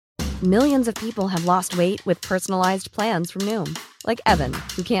Millions of people have lost weight with personalized plans from Noom. Like Evan,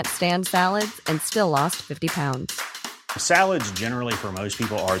 who can't stand salads and still lost 50 pounds. Salads generally for most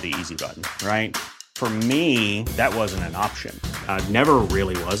people are the easy button, right? For me, that wasn't an option. I never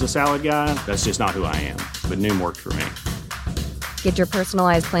really was a salad guy. That's just not who I am. But Noom worked for me. Get your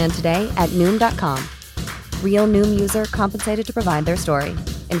personalized plan today at Noom.com. Real Noom user compensated to provide their story.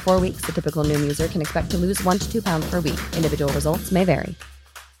 In 4 weeks, the typical Noom user can expect to lose 1 to 2 pounds per week. Individual results may vary.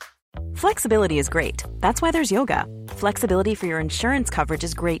 Flexibility is great. That's why there's yoga. Flexibility for your insurance coverage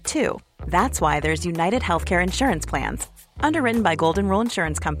is great too. That's why there's United Healthcare Insurance Plans. Underwritten by Golden Rule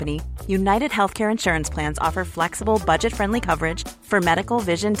Insurance Company, United Healthcare Insurance Plans offer flexible, budget-friendly coverage for medical,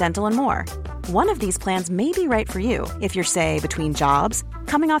 vision, dental, and more. One of these plans may be right for you if you're, say, between jobs,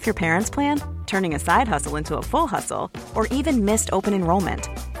 coming off your parents' plan, turning a side hustle into a full hustle, or even missed open enrollment.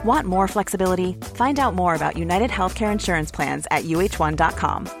 Want more flexibility? Find out more about United Healthcare Insurance Plans at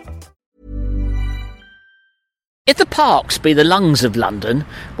uh1.com. If the parks be the lungs of London,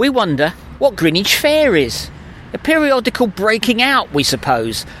 we wonder what Greenwich Fair is. A periodical breaking out, we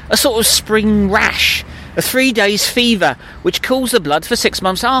suppose, a sort of spring rash, a 3 days fever which cools the blood for 6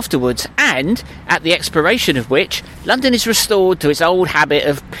 months afterwards, and, at the expiration of which, London is restored to its old habit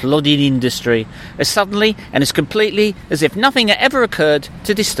of plodding industry, as suddenly and as completely as if nothing had ever occurred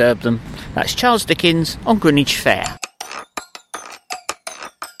to disturb them. That's Charles Dickens on Greenwich Fair.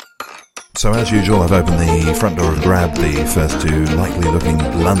 So as usual, I've opened the front door and grabbed the first two likely-looking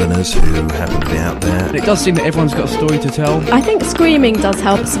Londoners who happen to be out there. It does seem that everyone's got a story to tell. I think screaming does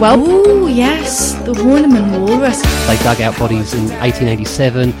help as well. Ooh, yes, the Horniman Walrus. They dug out bodies in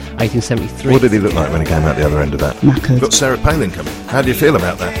 1887, 1873. What did he look like when he came out the other end of that? Knackered. Got Sarah Palin coming. How do you feel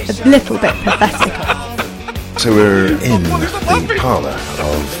about that? A little bit pathetic. So we're in the parlour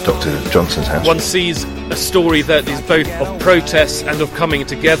of Dr. Johnson's house. One sees a story that is both of protest and of coming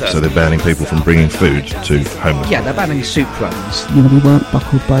together. So they're banning people from bringing food to homeless. Yeah, they're banning soup runs. You know, we weren't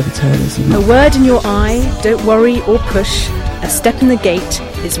buckled by the tailors. A word in your eye, don't worry or push. A step in the gate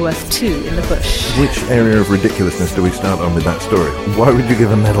is worth 2 in the bush. Which area of ridiculousn's do we start on with that story? Why would you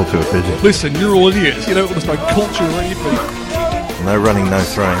give a medal to a pigeon? Listen, you're all idiots. You don't understand culture or anything. No running, no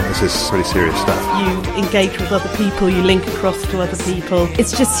throwing. This is pretty serious stuff. You engage with other people, you link across to other people.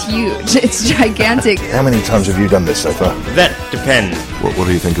 It's just huge. It's gigantic. How many times have you done this so far? That depends. What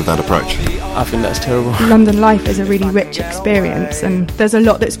do you think of that approach? I think that's terrible. London life is a really rich experience, and there's a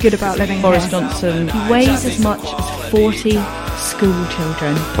lot that's good about living Boris here. Johnson weighs as much as 40 school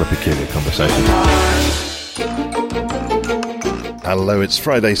children. What a peculiar conversation. Hello, it's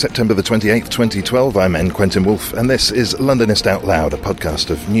Friday, September the 28th, 2012. I'm N. Quentin Woolf, and this is Londonist Out Loud, a podcast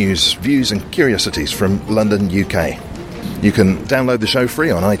of news, views and curiosities from London, UK. You can download the show free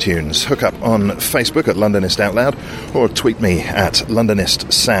on iTunes, hook up on Facebook at Londonist Out Loud, or tweet me at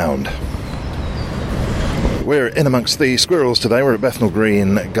Londonist Sound. We're in amongst the squirrels today. We're at Bethnal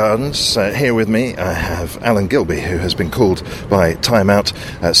Green Gardens. Here with me I have Alan Gilby, who has been called by Time Out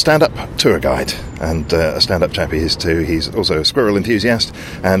stand-up tour guide. And a stand-up chap he is too. He's also a squirrel enthusiast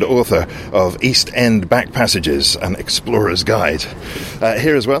and author of East End Back Passages, an explorer's guide.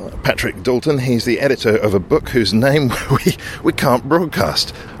 Here as well, Patrick Dalton. He's the editor of a book whose name we can't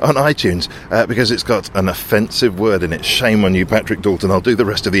broadcast on iTunes because it's got an offensive word in it. Shame on you, Patrick Dalton. I'll do the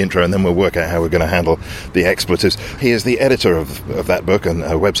rest of the intro and then we'll work out how we're going to handle the expletives. He is the editor of that book and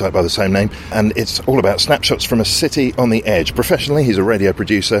a website by the same name, and it's all about snapshots from a city on the edge. Professionally, he's a radio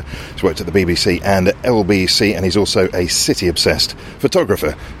producer. He's worked at the BBC and LBC, and he's also a city-obsessed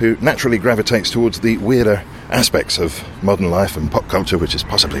photographer who naturally gravitates towards the weirder aspects of modern life and pop culture, which is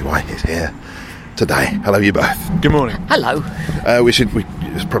possibly why he's here today. Hello, you both. Good morning. Hello. We should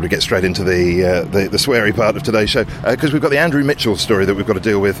probably get straight into the sweary part of today's show, because we've got the Andrew Mitchell story that we've got to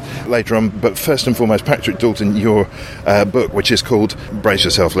deal with later on. But first and foremost, Patrick Dalton, your book, which is called, brace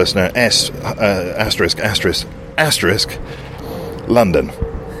yourself, listener, London.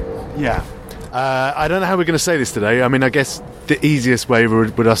 Yeah. I don't know how we're going to say this today. I mean, I guess the easiest way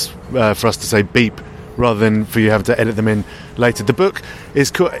would for us to say beep rather than for you having to edit them in later. The book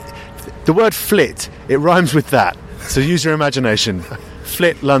is called... The word flit, it rhymes with that. So use your imagination.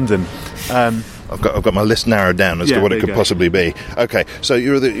 Flit London. I've got my list narrowed down as to what it could possibly be. Okay, so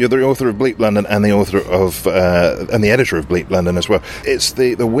you're the author of Bleep London and the author of and the editor of Bleep London as well. It's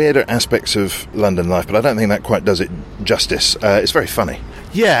the weirder aspects of London life, but I don't think that quite does it justice. It's very funny.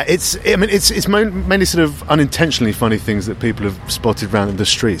 Yeah, it's mainly sort of unintentionally funny things that people have spotted around in the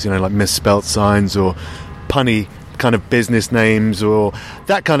streets. You know, like misspelt signs or punny kind of business names or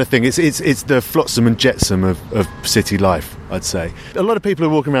that kind of thing. It's the flotsam and jetsam of city life. I'd say. A lot of people are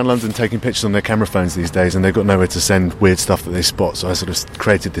walking around London taking pictures on their camera phones these days, and they've got nowhere to send weird stuff that they spot, so I sort of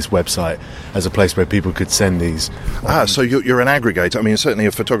created this website as a place where people could send these. So you're an aggregator. I mean, certainly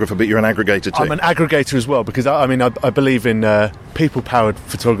a photographer, but you're an aggregator too. I'm an aggregator as well, because I believe in people-powered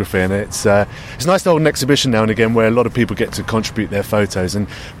photography, and it's nice to hold an exhibition now and again where a lot of people get to contribute their photos, and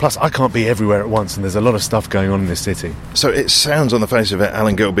plus I can't be everywhere at once, and there's a lot of stuff going on in this city. So it sounds on the face of it,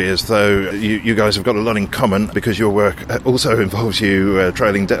 Alan Gilby, as though you guys have got a lot in common, because your work also involves you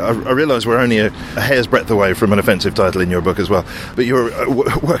trailing down. I realise we're only a hair's breadth away from an offensive title in your book as well, but your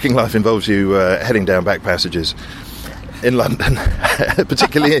working life involves you heading down back passages in London,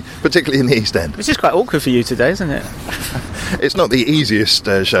 particularly in the East End. This is quite awkward for you today, isn't it? It's not the easiest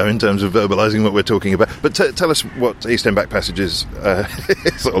show in terms of verbalising what we're talking about, but tell us what East End Back Passages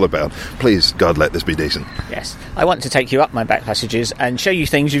is all about. Please, God, let this be decent. Yes, I want to take you up my back passages and show you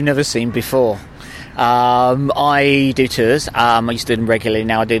things you've never seen before. I do tours. I used to do them regularly.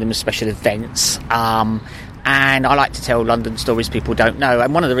 Now I do them as special events. And I like to tell London stories people don't know.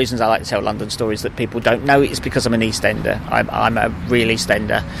 And one of the reasons I like to tell London stories that people don't know is because I'm an EastEnder. I'm a real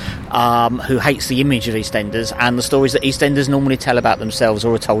EastEnder who hates the image of EastEnders and the stories that EastEnders normally tell about themselves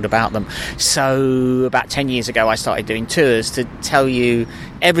or are told about them. So about 10 years ago I started doing tours to tell you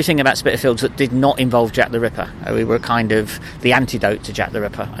everything about Spitalfields that did not involve Jack the Ripper. We were kind of the antidote to Jack the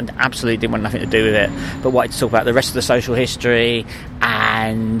Ripper and absolutely didn't want nothing to do with it, but wanted to talk about the rest of the social history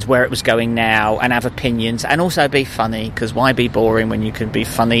and where it was going now and have opinions and also be funny, because why be boring when you can be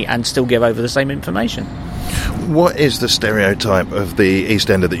funny and still give over the same information? What is the stereotype of the East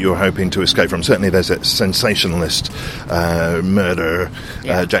Ender that you're hoping to escape from? Certainly there's a sensationalist murder,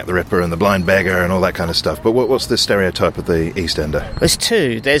 Jack the Ripper and the blind beggar and all that kind of stuff, but what's the stereotype of the East Ender? There's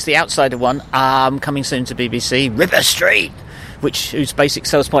two. There's the outsider one, coming soon to BBC, Ripper Street, whose basic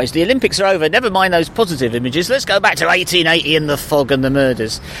sales point is the Olympics are over, never mind those positive images, let's go back to 1880 and the fog and the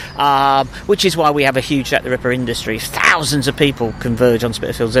murders, which is why we have a huge Jack the Ripper industry. Thousands of people converge on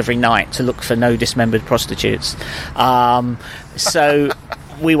Spitalfields every night to look for no dismembered prostitutes. So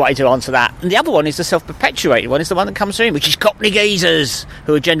we wanted to answer that. And the other one is the self-perpetuated one, is the one that comes through, which is Cockney geezers,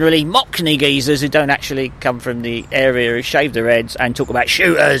 who are generally Mockney geezers who don't actually come from the area, who shave their heads and talk about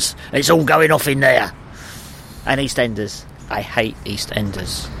shooters, and it's all going off in there. And EastEnders. I hate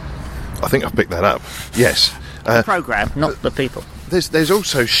EastEnders. I think I've picked that up. Yes. The programme, not the people. There's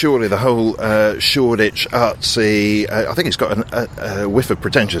also surely the whole Shoreditch artsy. I think it's got a whiff of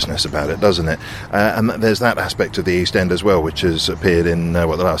pretentiousness about it, doesn't it? And there's that aspect of the East End as well, which has appeared in the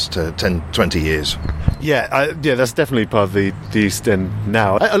last 10, 20 years. Yeah, that's definitely part of the East End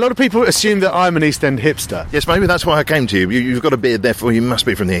now. A lot of people assume that I'm an East End hipster. Yes, maybe that's why I came to you. You've got a beard, therefore you must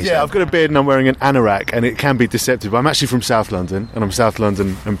be from the East End. Yeah, I've got a beard and I'm wearing an anorak, and it can be deceptive. I'm actually from South London, and I'm South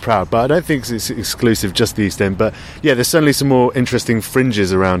London and proud, but I don't think it's exclusive just the East End. But yeah, there's certainly some more interesting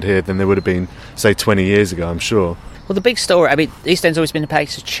fringes around here than there would have been, say, 20 years ago, I'm sure. Well, the big story, I mean, East End's always been a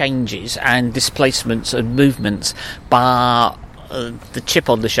place of changes and displacements and movements, but the chip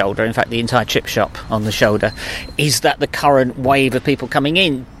on the shoulder, in fact the entire chip shop on the shoulder, is that the current wave of people coming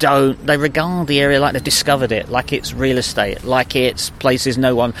in they regard the area like they've discovered it, like it's real estate, like it's places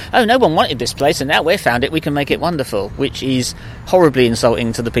no one wanted this place and now we've found it, we can make it wonderful, which is horribly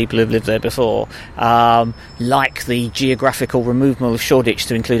insulting to the people who've lived there before. Like the geographical removal of Shoreditch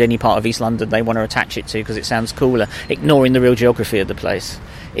to include any part of East London they want to attach it to because it sounds cooler, ignoring the real geography of the place.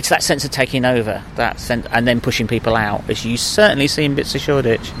 It's that sense of taking over, and then pushing people out, as you certainly see in bits of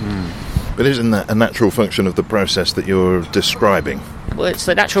Shoreditch. But isn't that a natural function of the process that you're describing? Well, it's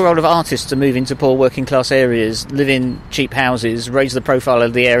the natural role of artists to move into poor working class areas, live in cheap houses, raise the profile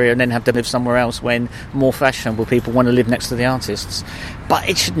of the area, and then have to live somewhere else when more fashionable people want to live next to the artists. But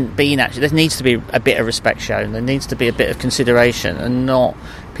it shouldn't be naturally. There needs to be a bit of respect shown. There needs to be a bit of consideration, and not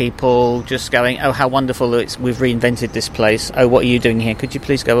people just going, oh, how wonderful, we've reinvented this place. Oh, what are you doing here? Could you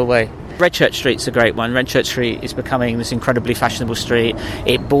please go away? Redchurch Street's a great one. Redchurch Street is becoming this incredibly fashionable street.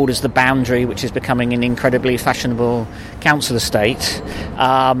 It borders the Boundary, which is becoming an incredibly fashionable council estate,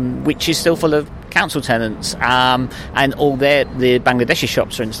 which is still full of council tenants, and all the Bangladeshi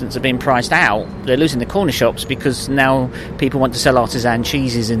shops, for instance, are being priced out. They're losing the corner shops because now people want to sell artisan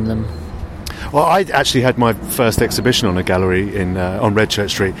cheeses in them. Well, I actually had my first exhibition on a gallery on Redchurch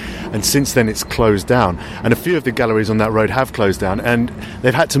Street, and since then it's closed down. And a few of the galleries on that road have closed down, and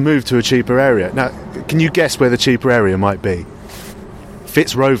they've had to move to a cheaper area. Now, can you guess where the cheaper area might be?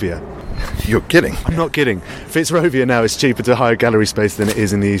 Fitzrovia. You're kidding? I'm not kidding. Fitzrovia now is cheaper to hire gallery space than it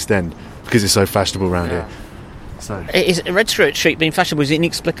is in the East End because it's so fashionable around here. So Wedstrait Street being fashionable is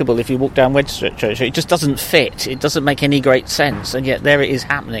inexplicable if you walk down Wedstrait Street. It just doesn't fit. It doesn't make any great sense, and yet there it is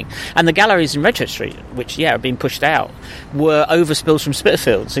happening. And the galleries in Wedstrait Street, which, have been pushed out, were overspills from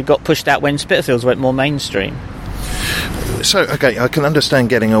Spitalfields. It got pushed out when Spitalfields went more mainstream. So, okay, I can understand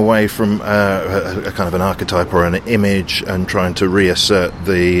getting away from a kind of an archetype or an image and trying to reassert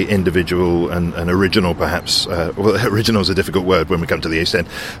the individual and original, perhaps. Well, original is a difficult word when we come to the East End,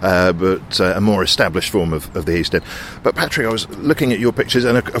 but a more established form of the East End. But, Patrick, I was looking at your pictures,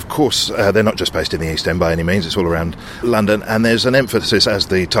 and of course, they're not just based in the East End by any means, it's all around London, and there's an emphasis, as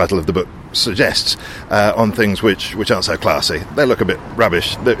the title of the book suggests, on things which aren't so classy. They look a bit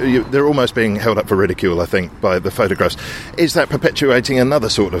rubbish. They're almost being held up for ridicule, I think, by the photographs. Is that perpetuating another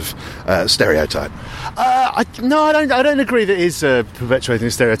sort of stereotype? No, I don't agree that it is perpetuating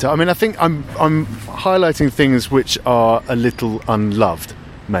a stereotype. I mean, I think I'm highlighting things which are a little unloved.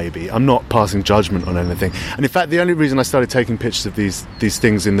 Maybe I'm not passing judgment on anything, and in fact the only reason I started taking pictures of these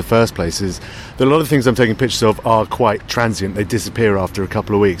things in the first place is that a lot of things I'm taking pictures of are quite transient. They disappear after a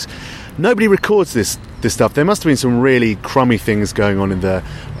couple of weeks. Nobody records this stuff. There must have been some really crummy things going on in the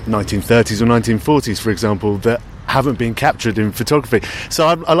 1930s or 1940s, for example, that haven't been captured in photography. So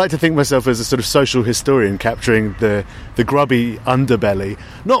I like to think of myself as a sort of social historian, capturing the grubby underbelly,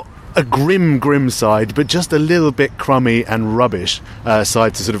 not a grim side, but just a little bit crummy and rubbish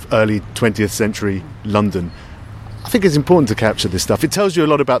side to sort of early 20th century London. I think it's important to capture this stuff. It tells you a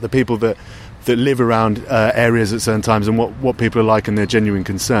lot about the people that live around areas at certain times and what people are like and their genuine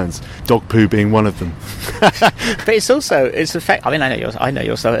concerns. Dog poo being one of them. But it's I know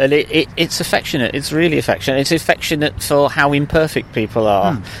your style. It's affectionate. It's really affectionate. It's affectionate for how imperfect people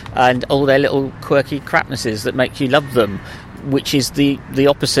are and all their little quirky crapnesses that make you love them, which is the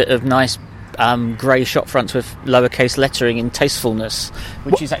opposite of nice grey shop fronts with lowercase lettering in tastefulness,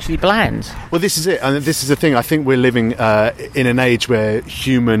 which is actually bland. Well, this is it, and this is the thing. I think we're living in an age where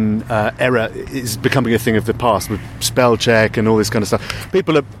human error is becoming a thing of the past, with spell check and all this kind of stuff.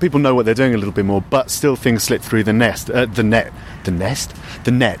 People know what they're doing a little bit more, but still things slip through the net, and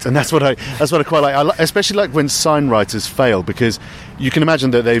that's what I quite like. I especially like when sign writers fail, because you can imagine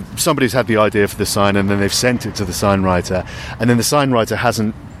that somebody's had the idea for the sign and then they've sent it to the sign writer, and then the sign writer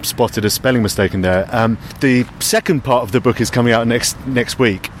hasn't spotted a spelling mistake in there. The second part of the book is coming out next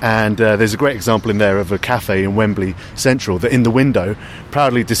week, and there's a great example in there of a cafe in Wembley Central that in the window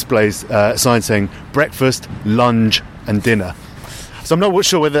proudly displays a sign saying breakfast, lunch and dinner. So I'm not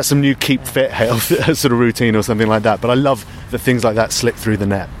sure whether that's some new keep fit health sort of routine or something like that, but I love that things like that slip through the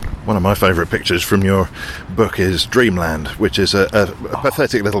net. One of my favourite pictures from your book is Dreamland, which is a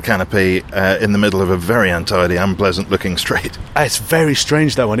pathetic little canopy in the middle of a very untidy, unpleasant-looking street. It's very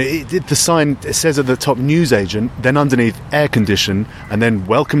strange, that one. The sign, it says at the top, newsagent, then underneath, air condition, and then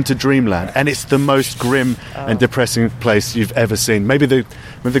welcome to Dreamland. And it's the most grim and depressing place you've ever seen. Maybe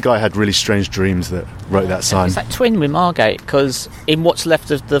the guy had really strange dreams that wrote that sign. It's that twin with Margate, because in what's left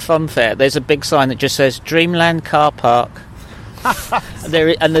of the fun fair, there's a big sign that just says Dreamland Car Park.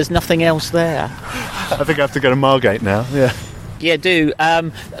 And there's nothing else there. I think I have to go to Margate now. Yeah, do.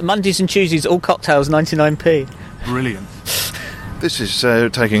 Mondays and Tuesdays, all cocktails, 99p. Brilliant. This is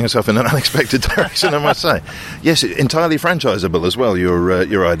taking us off in an unexpected direction, I must say. Yes, entirely franchisable as well,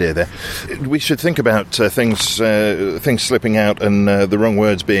 your idea there. We should think about things slipping out and the wrong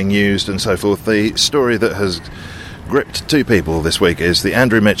words being used and so forth. The story that has gripped two people this week is the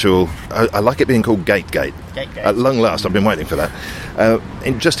Andrew Mitchell, I like it being called Gate. At long last, I've been waiting for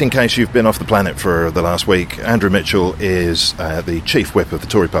that. Just in case you've been off the planet for the last week, Andrew Mitchell is the Chief Whip of the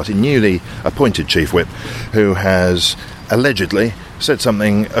Tory party, newly appointed Chief Whip, who has allegedly said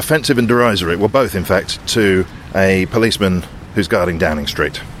something offensive and derisory, well both in fact, to a policeman who's guarding Downing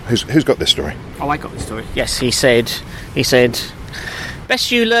Street. Who's got this story? Oh, I got the story. Yes, he said, best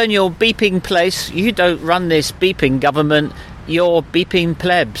you learn your beeping place. You don't run this beeping government. You're beeping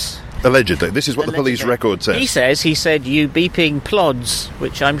plebs. Allegedly. This is what the police record says. He said, you beeping plods,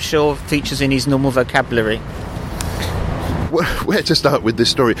 which I'm sure features in his normal vocabulary. Where to start with this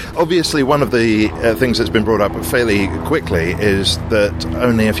story? Obviously, one of the things that's been brought up fairly quickly is that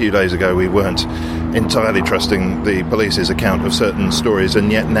only a few days ago we weren't entirely trusting the police's account of certain stories,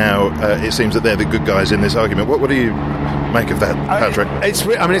 and yet now it seems that they're the good guys in this argument. What do you make of that, Patrick? It's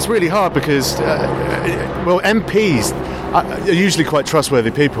really hard because, MPs are usually quite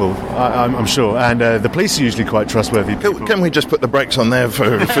trustworthy people, I'm sure, and the police are usually quite trustworthy people. Can we just put the brakes on there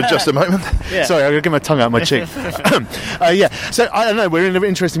for just a moment? Yeah. Sorry, I'm going to get my tongue out my cheek. So I don't know, we're in an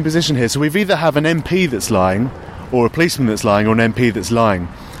interesting position here. So we've either have an MP that's lying, or a policeman that's lying, or an MP that's lying.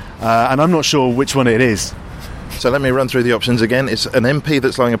 And I'm not sure which one it is. So let me run through the options again. It's an MP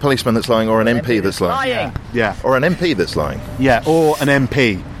that's lying, a policeman that's lying, or an MP that's lying. Yeah. Or an MP that's lying. Yeah, or an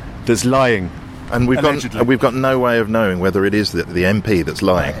MP that's lying. And we've got no way of knowing whether it is the MP that's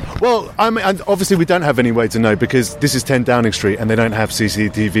lying. Well, I mean, and obviously we don't have any way to know because this is 10 Downing Street and they don't have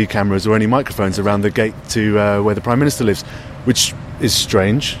CCTV cameras or any microphones around the gate to where the Prime Minister lives, which is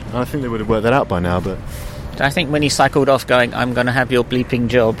strange. I think they would have worked that out by now, but... I think when he cycled off going, I'm going to have your bleeping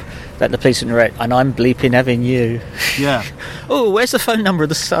job, that the policeman read, and I'm bleeping having you. Yeah. Oh, where's the phone number of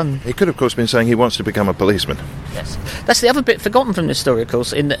the Sun? He could, of course, been saying he wants to become a policeman. Yes. That's the other bit forgotten from this story, of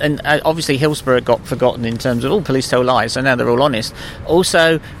course. And obviously Hillsborough got forgotten in terms of, police tell lies, so now they're all honest.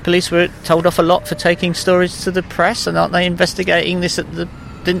 Also, police were told off a lot for taking stories to the press, and aren't they investigating this at the...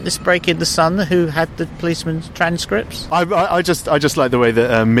 Didn't this break in the Sun? Who had the policeman's transcripts? I just like the way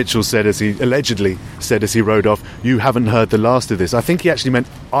that Mitchell said, as he allegedly said as he rode off, "You haven't heard the last of this." I think he actually meant,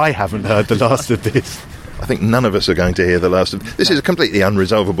 "I haven't heard the last of this." I think none of us are going to hear the last of... This is a completely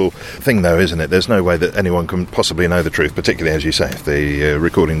unresolvable thing, though, isn't it? There's no way that anyone can possibly know the truth, particularly, as you say, if the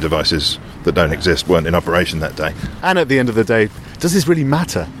recording devices that don't exist weren't in operation that day. And at the end of the day, does this really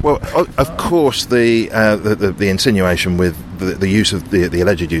matter? Well, of course, the insinuation with the use of the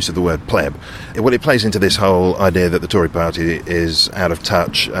alleged use of the word pleb, well, it plays into this whole idea that the Tory party is out of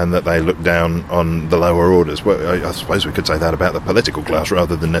touch and that they look down on the lower orders. Well, I suppose we could say that about the political class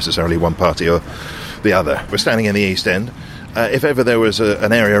rather than necessarily one party or the other. We're standing in the East End. If ever there was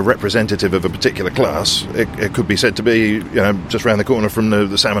an area representative of a particular class, it could be said to be, just round the corner from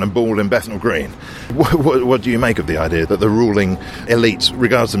the Salmon and Ball in Bethnal Green. What do you make of the idea that the ruling elite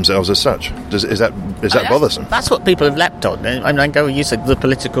regards themselves as such? Is that bothersome? That's what people have leapt on. And you said the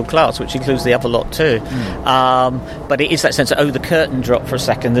political class, which includes the other lot too. But it is that sense of, the curtain dropped for a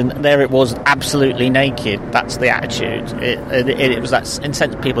second, and there it was, absolutely naked. That's the attitude. It was that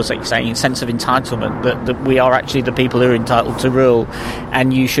sense, people saying sense of entitlement, that we are actually the people who are entitled to rule,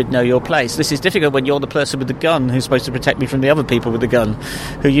 and you should know your place. This is difficult when you're the person with the gun who's supposed to protect me from the other people with the gun,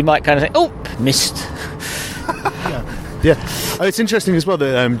 who you might kind of say, missed. Yeah. It's interesting as well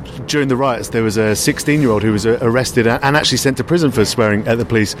that during the riots there was a 16-year-old who was arrested and actually sent to prison for swearing at the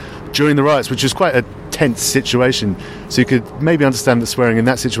police during the riots, which was quite a tense situation. So you could maybe understand the swearing in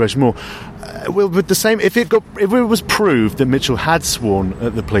that situation more. With the same, if it was proved that Mitchell had sworn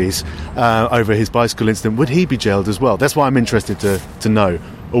at the police over his bicycle incident, would he be jailed as well? That's why I'm interested to know.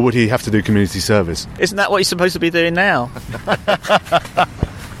 Or would he have to do community service? Isn't that what he's supposed to be doing now?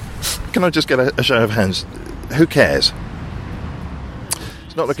 Can I just get a show of hands? Who cares?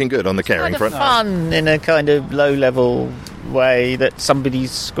 It's not looking good on the caring front. It's fun in a kind of low-level way that somebody's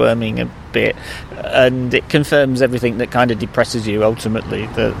squirming a bit, and it confirms everything that kind of depresses you ultimately,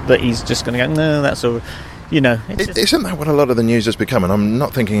 that he's just going to go, no, that's all... Isn't that what a lot of the news has become? And I'm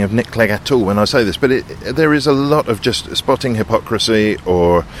not thinking of Nick Clegg at all when I say this, but there is a lot of just spotting hypocrisy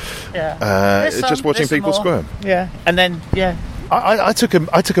or just watching people squirm. Yeah, and then, I took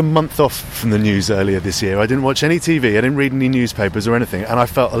a month off from the news earlier this year. I didn't watch any TV, I didn't read any newspapers or anything, and I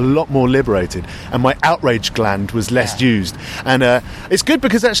felt a lot more liberated, and my outrage gland was less used. And it's good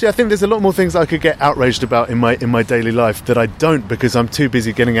because actually I think there's a lot more things I could get outraged about in my daily life that I don't, because I'm too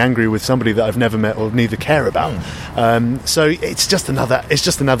busy getting angry with somebody that I've never met or neither care about. So it's just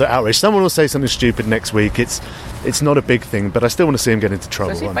another outrage. Someone will say something stupid next week. It's not a big thing, but I still want to see him get into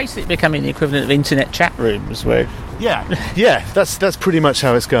trouble. So it's basically becoming the equivalent of internet chat rooms where... Yeah, that's pretty much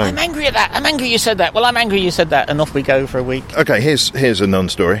how it's going. I'm angry at that. I'm angry you said that. Well, I'm angry you said that, and off we go for a week. Okay, here's a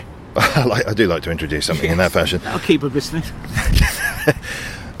non-story. I do like to introduce something in that fashion. I'll keep it listening.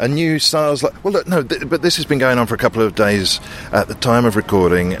 A new SARS... but this has been going on for a couple of days at the time of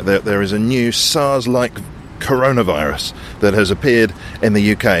recording. There is a new SARS-like coronavirus that has appeared in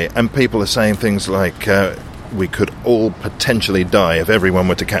the UK, and people are saying things like... we could all potentially die if everyone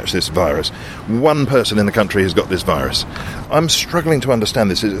were to catch this virus. One person in the country has got this virus. I'm struggling to understand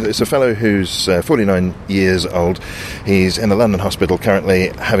this. It's a fellow who's 49 years old. He's in a London hospital currently,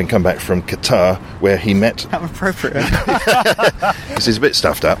 having come back from Qatar, where he met... How appropriate. This is a bit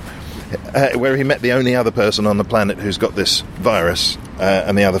stuffed up. Where he met the only other person on the planet who's got this virus,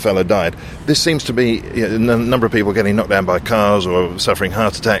 and the other fellow died. This seems to be a number of people getting knocked down by cars or suffering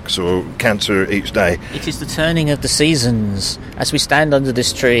heart attacks or cancer each day. It is the turning of the seasons as we stand under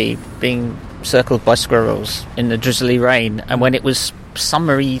this tree being circled by squirrels in the drizzly rain, and when it was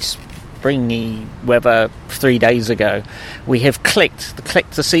summery, springy weather 3 days ago, we have clicked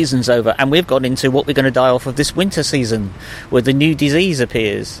the seasons over, and we've gone into what we're going to die off of this winter season, where the new disease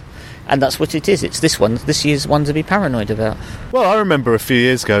appears. And that's what it is. It's this year's one to be paranoid about. Well, I remember a few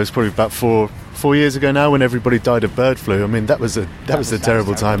years ago, it was probably about four 4 years ago now when everybody died of bird flu. I mean, that was a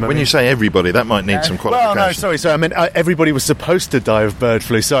terrible time. When you say everybody, that might need some qualification. Well, no, sorry. So I mean, everybody was supposed to die of bird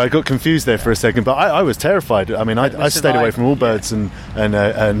flu, so I got confused there for a second. But I was terrified. I mean, I stayed away from all birds and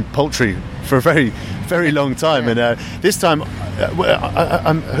poultry for a very, very long time. And this time,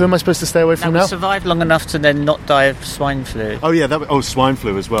 who am I supposed to stay away from now? We survived long enough to then not die of swine flu. Oh yeah, swine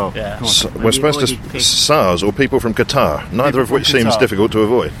flu as well. Yeah. We're supposed to SARS or people from Qatar, neither of which seems difficult to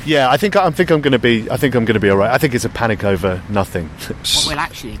avoid. Yeah, I think I'm going to be all right. I think it's a panic over nothing. What we'll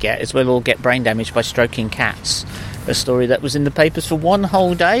actually get is we'll all get brain damage by stroking cats. A story that was in the papers for one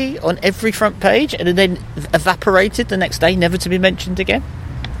whole day on every front page and then evaporated the next day, never to be mentioned again.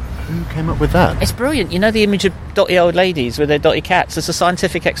 Who came up with that? It's brilliant. You know the image of dotty old ladies with their dotty cats? There's a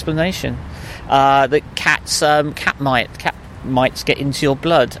scientific explanation. That cat mites get into your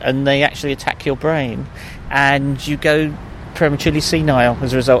blood and they actually attack your brain and you go prematurely senile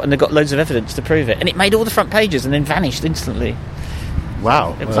as a result, and they've got loads of evidence to prove it. And it made all the front pages and then vanished instantly.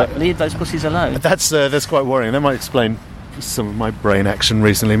 Wow. It was like, leave those pussies alone. That's quite worrying. That might explain some of my brain action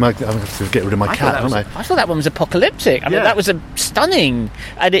recently. I'm going to have to get rid of my cat, haven't I? I thought that one was apocalyptic. I mean, that was stunning.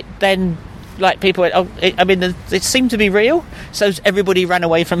 And it then, like, people went, it seemed to be real, so everybody ran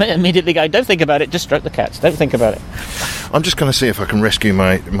away from it immediately going, don't think about it, just stroke the cats, don't think about it. I'm just going to see if I can rescue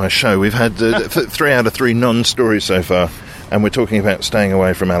my show. We've had 3 out of 3 non-stories so far, and we're talking about staying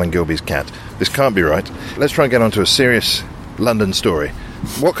away from Alan Gilbey's cat. This can't be right. Let's try and get on to a serious London story.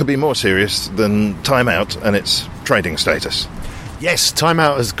 What could be more serious than Time Out and its trading status? Yes, Time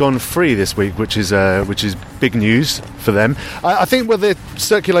Out has gone free this week, which is big news for them. I think the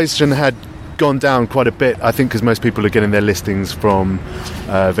circulation had gone down quite a bit, I think, because most people are getting their listings from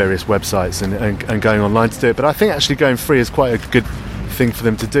various websites and going online to do it. But I think actually going free is quite a good thing for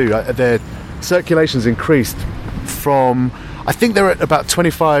them to do. Their circulation's increased from, I think they're at about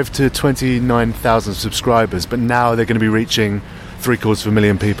 25 to 29,000 subscribers, but now they're going to be reaching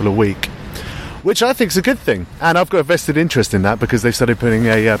 750,000 people a week, which I think is a good thing. And I've got a vested interest in that because they've started putting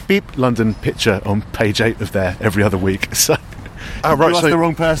a Beep London picture on page 8 of there every other week. So Oh, right, you asked the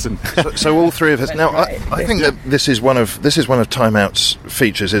wrong person. So all three of us. Now, I think that this is one of Time Out's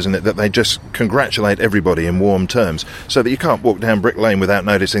features, isn't it? That they just congratulate everybody in warm terms, so that you can't walk down Brick Lane without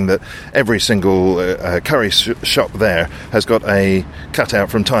noticing that every single curry shop there has got a cutout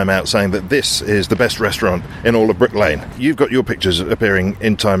from Time Out saying that this is the best restaurant in all of Brick Lane. You've got your pictures appearing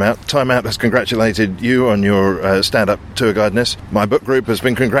in Time Out. Time Out has congratulated you on your stand-up tour guideness. My book group has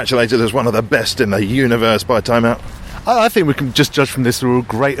been congratulated as one of the best in the universe by Time Out. I think we can just judge from this we're all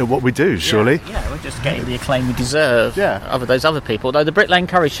great at what we do, surely. Yeah, we're just getting the acclaim we deserve of those other people. Though the Brick Lane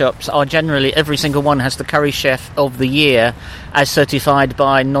curry shops are generally, every single one has the curry chef of the year as certified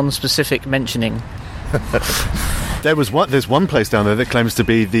by non-specific mentioning. There's one place down there that claims to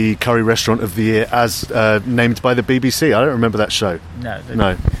be the curry restaurant of the year as named by the BBC. I don't remember that show.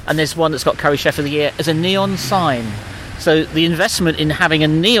 No. And there's one that's got curry chef of the year as a neon sign. So the investment in having a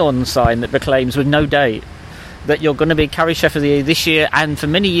neon sign that proclaims with no date that you're going to be curry chef of the year this year and for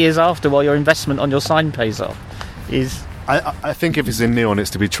many years after, while your investment on your sign pays off, is... I think if it's in neon, it's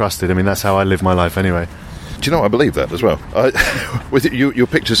to be trusted. I mean, that's how I live my life anyway. Do you know, I believe that as well. Your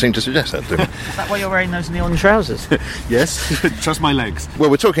pictures seem to suggest that to me. Is that why you're wearing those neon trousers? Yes, trust my legs. Well,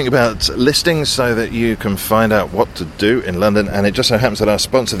 we're talking about listings so that you can find out what to do in London, and it just so happens that our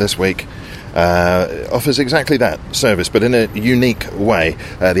sponsor this week offers exactly that service, but in a unique way.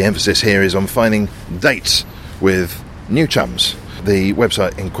 The emphasis here is on finding dates with new chums. The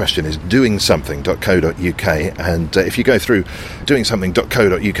website in question is doingsomething.co.uk, and if you go through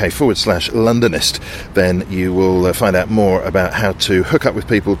doingsomething.co.uk/Londonist, then you will find out more about how to hook up with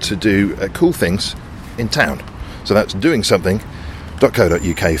people to do cool things in town. So that's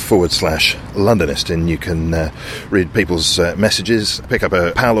doingsomething.co.uk/Londonist, and you can read people's messages, pick up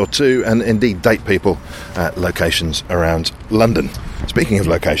a pal or two, and indeed date people at locations around London. Speaking of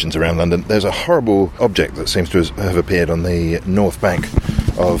locations around London, there's a horrible object that seems to have appeared on the north bank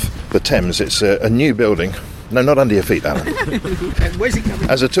of the Thames. It's a new building. No, not under your feet, Alan. Where's it coming?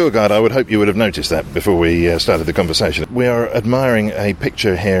 As a tour guide, I would hope you would have noticed that before we started the conversation. We are admiring a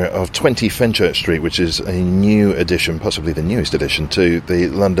picture here of 20 Fenchurch Street, which is a new addition, possibly the newest addition, to the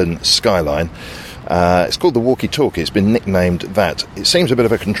London skyline. It's called the Walkie Talkie. It's been nicknamed that. It seems a bit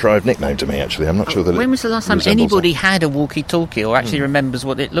of a contrived nickname to me, actually. I'm not sure that. When was the last time anybody had a Walkie Talkie or actually remembers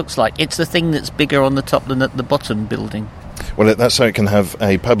what it looks like? It's the thing that's bigger on the top than at the bottom building. Well, that's so it can have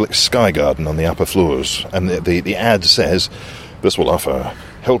a public sky garden on the upper floors. And the ad says, this will offer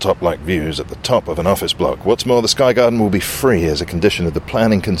hilltop-like views at the top of an office block. What's more, the sky garden will be free as a condition of the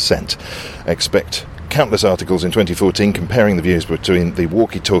planning consent. Expect countless articles in 2014 comparing the views between the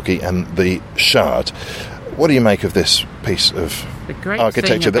walkie-talkie and the Shard. What do you make of this piece of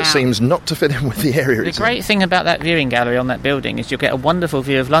architecture that seems not to fit in with the area? The great thing about that viewing gallery on that building is you'll get a wonderful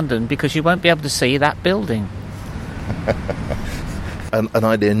view of London because you won't be able to see that building. An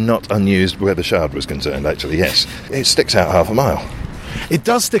idea not unused where the Shard was concerned, actually, yes. It sticks out half a mile. It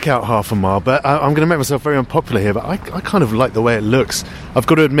does stick out half a mile, but I'm going to make myself very unpopular here, but I kind of like the way it looks. I've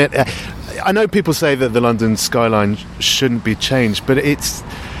got to admit, I know people say that the London skyline shouldn't be changed, but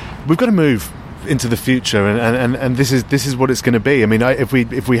we've got to move into the future, and this is what it's going to be. I mean, if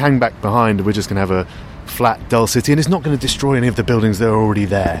we hang back behind, we're just going to have a flat, dull city, and it's not going to destroy any of the buildings that are already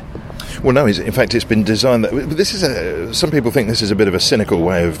there. Well, no, in fact, it's been designed that some people think this is a bit of a cynical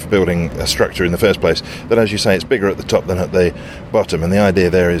way of building a structure in the first place, that, as you say, it's bigger at the top than at the bottom, and the idea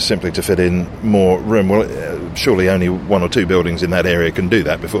there is simply to fit in more room. Well, surely only one or two buildings in that area can do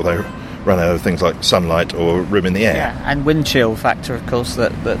that before they run out of things like sunlight or room in the air. Yeah, and wind chill factor, of course,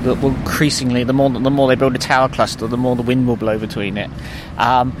 that will increasingly, the more they build a tower cluster, the more the wind will blow between it.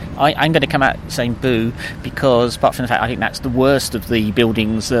 I'm going to come out saying boo, because apart from the fact I think that's the worst of the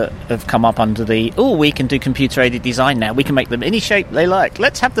buildings that have come up under the, we can do computer-aided design now, we can make them any shape they like,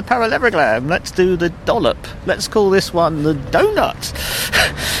 let's have the parallelogram, let's do the dollop, let's call this one the donut.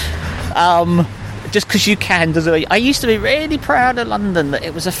 Just because you can. I used to be really proud of London, that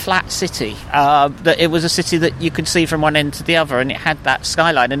it was a flat city, that it was a city that you could see from one end to the other, and it had that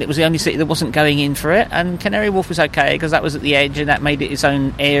skyline, and it was the only city that wasn't going in for it. And Canary Wharf was okay because that was at the edge and that made it its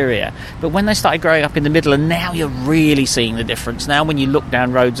own area. But when they started growing up in the middle, and now you're really seeing the difference. Now when you look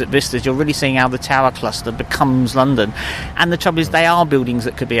down roads at vistas, you're really seeing how the tower cluster becomes London. And the trouble is, they are buildings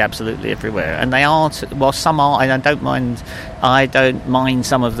that could be absolutely everywhere, and they are. Well, some are, and I don't mind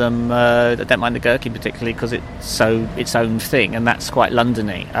some of them. I don't mind the Gherkin particularly because it's its own thing, and that's quite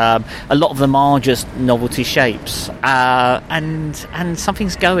Londony. A lot of them are just novelty shapes, and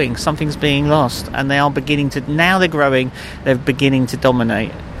something's being lost, and they are beginning to. Now they're growing, they're beginning to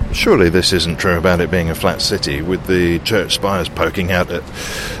dominate. Surely this isn't true about it being a flat city with the church spires poking out at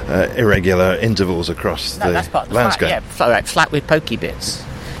irregular intervals across the landscape. Flat with pokey bits.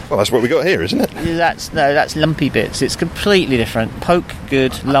 Well, that's what we got here, isn't it? That's lumpy bits. It's completely different. Poke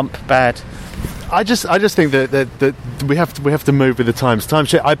good, lump bad. I just think that we have to move with the times.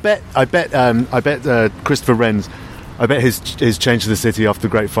 I bet Christopher Wren's. I bet his change to the city after the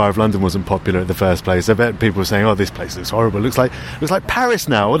Great Fire of London wasn't popular in the first place. I bet people were saying, "Oh, this place looks horrible. Looks like Paris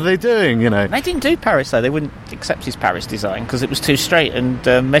now. What are they doing?" You know. They didn't do Paris though. They wouldn't accept his Paris design because it was too straight and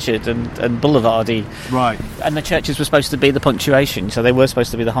measured and boulevardy. Right. And the churches were supposed to be the punctuation, so they were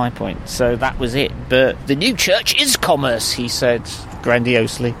supposed to be the high point. So that was it. But the new church is commerce, he said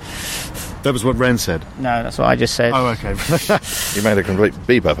grandiosely. That was what Wren said? No, that's what I just said. Oh, okay. You made a complete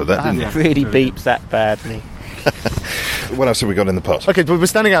beep up of that, didn't you? I really beeped that badly. What else have we got in the pot? Okay, well, we're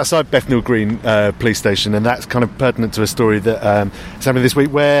standing outside Bethnal Green police station, and that's kind of pertinent to a story that is happening this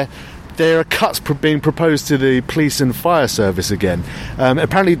week where there are cuts being proposed to the police and fire service again.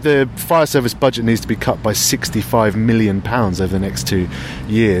 Apparently the fire service budget needs to be cut by £65 million over the next 2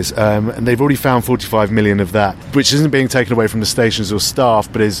 years, and they've already found 45 million of that, which isn't being taken away from the stations or staff,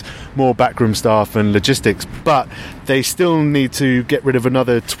 but is more backroom staff and logistics. But they still need to get rid of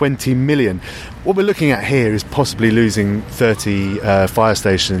another 20 million. What we're looking at here is possibly losing 30 fire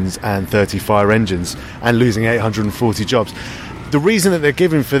stations and 30 fire engines and losing 840 jobs. The reason that they're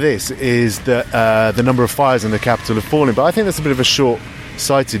giving for this is that the number of fires in the capital have fallen, but I think that's a bit of a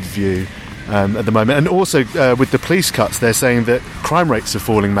short-sighted view at the moment. And also with the police cuts, they're saying that crime rates are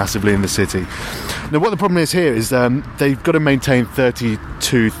falling massively in the city. Now, what the problem is here is they've got to maintain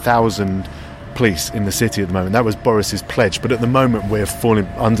 32,000 police in the city at the moment. That was Boris's pledge, but at the moment we're falling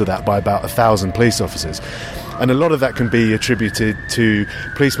under that by about 1,000 police officers. And a lot of that can be attributed to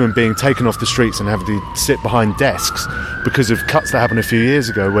policemen being taken off the streets and having to sit behind desks because of cuts that happened a few years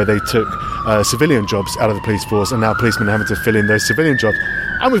ago where they took civilian jobs out of the police force, and now policemen are having to fill in those civilian jobs.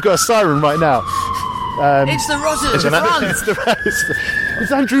 And we've got a siren right now. It's the Rotters!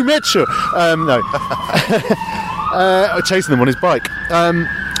 It's Andrew Mitchell! Chasing them on his bike.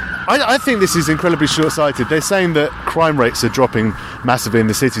 I think this is incredibly short-sighted. They're saying that crime rates are dropping massively in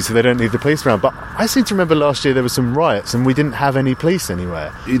the city, so they don't need the police around. But I seem to remember last year there were some riots and we didn't have any police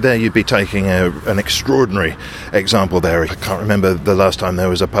anywhere. There you'd be taking an extraordinary example there. I can't remember the last time there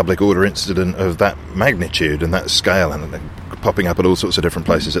was a public order incident of that magnitude and that scale, and popping up at all sorts of different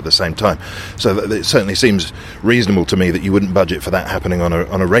places at the same time. So it certainly seems reasonable to me that you wouldn't budget for that happening on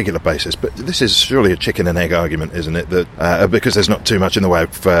a regular basis. But this is surely a chicken and egg argument, isn't it? That because there's not too much in the way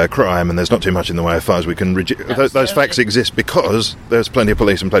of crime and there's not too much in the way of fires, we can those facts exist because there's plenty of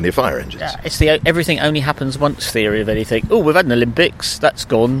police and plenty of fire engines. Yeah, it's the everything only happens once theory of anything. Oh, we've had an Olympics, that's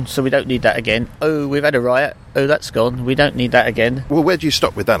gone, so we don't need that again. Oh, we've had a riot, oh, that's gone, we don't need that again. Well, where do you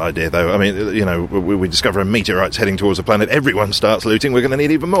stop with that idea, though? I mean, you know, we discover a meteorite's heading towards the planet, everyone starts looting, we're going to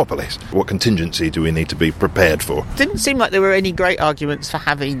need even more police. What contingency do we need to be prepared for? Didn't seem like there were any great arguments for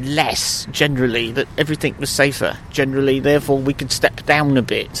having less, generally, that everything was safer, generally, therefore we could step down a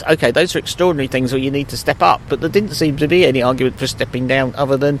bit. OK, those are extraordinary things where you need to step up, but there didn't seem to be any argument for stepping down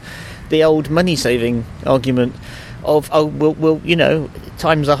other than the old money-saving argument of, oh, we'll you know,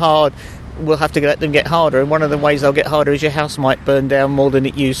 times are hard, we'll have to let them get harder, and one of the ways they'll get harder is your house might burn down more than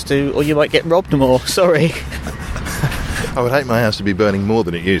it used to, or you might get robbed more. Sorry. I would hate my house to be burning more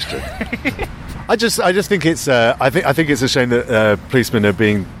than it used to. I just think it's I think it's a shame that policemen are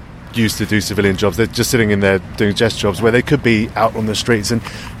being used to do civilian jobs. They're just sitting in there doing desk jobs where they could be out on the streets, and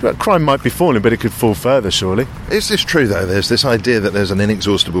crime might be falling, but it could fall further, surely. Is this true, though? There's this idea that there's an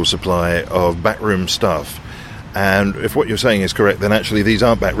inexhaustible supply of backroom staff. And if what you're saying is correct, then actually these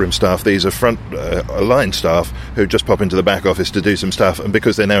aren't backroom staff, these are front line staff who just pop into the back office to do some stuff, and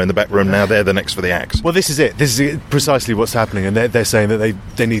because they're now in the back room, now they're the next for the axe. Well, this is it. This is precisely what's happening, and they're saying that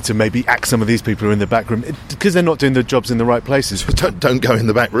they need to maybe axe some of these people who are in the back room because they're not doing the jobs in the right places. Don't go in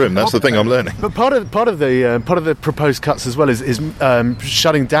the back room. That's the thing I'm learning. But part of the proposed cuts as well is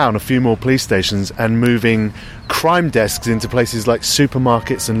shutting down a few more police stations and moving crime desks into places like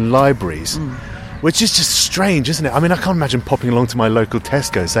supermarkets and libraries. Which is just strange, isn't it? I mean, I can't imagine popping along to my local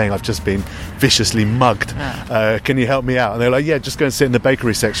Tesco saying I've just been viciously mugged. Can you help me out? And they're like, yeah, just go and sit in the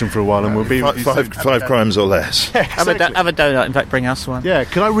bakery section for a while and we'll be... Five crimes or less. Yeah, exactly. Have a donut, in fact, bring us one. Yeah,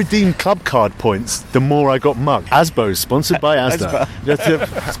 can I redeem club card points the more I got mugged? Asbo, sponsored by Asda.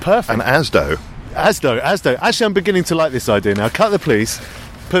 That's perfect. And Asdo. Actually, I'm beginning to like this idea now. Cut the police...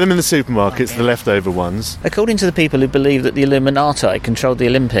 Put them in the supermarkets, the leftover ones. According to the people who believe that the Illuminati controlled the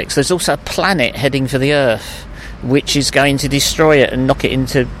Olympics, there's also a planet heading for the Earth, which is going to destroy it and knock it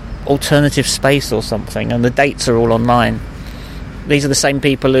into alternative space or something, and the dates are all online. These are the same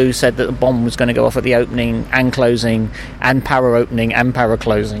people who said that the bomb was going to go off at the opening and closing, and para-opening and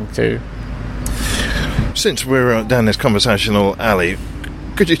para-closing too. Since we're down this conversational alley,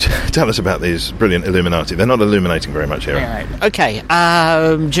 could you tell us about these brilliant Illuminati? They're not illuminating very much here. Right. Okay.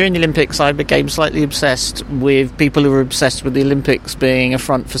 During the Olympics, I became slightly obsessed with people who were obsessed with the Olympics being a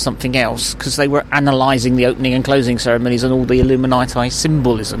front for something else, because they were analysing the opening and closing ceremonies and all the Illuminati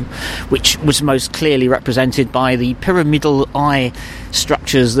symbolism, which was most clearly represented by the pyramidal eye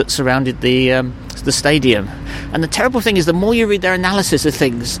structures that surrounded the stadium. And the terrible thing is, the more you read their analysis of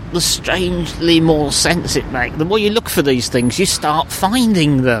things, the strangely more sense it makes. The more you look for these things, you start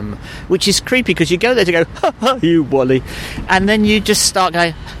finding them, which is creepy, because you go there to go, ha ha, you Wally, and then you just start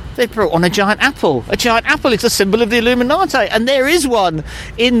going, they brought on a giant apple. A giant apple is a symbol of the Illuminati, and there is one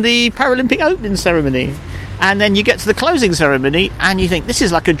in the Paralympic opening ceremony. And then you get to the closing ceremony and you think, this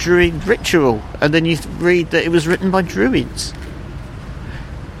is like a druid ritual, and then you read that it was written by druids.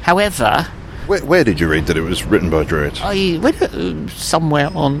 However... Where did you read that it was written by druids? Somewhere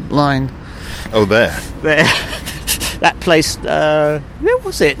online. Oh, there. That place, where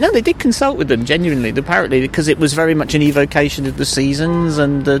was it? No, they did consult with them, genuinely, apparently, because it was very much an evocation of the seasons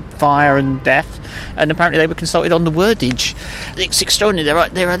and the fire and death, and apparently they were consulted on the wordage. It's extraordinary.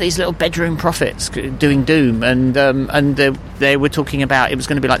 There are these little bedroom prophets doing doom, and they were talking about it was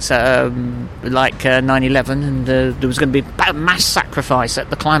going to be like 9/11, and there was going to be a mass sacrifice at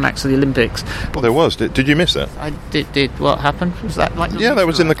the climax of the Olympics. Well, there was. Did you miss that? I did. What happened? Was that like... Yeah, that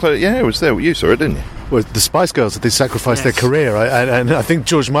was in the... Yeah, it was there. You saw it, didn't you? Well, the Spice Girls, they sacrificed their career, and I think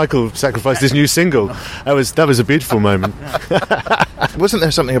George Michael sacrificed his new single. That was a beautiful moment. Wasn't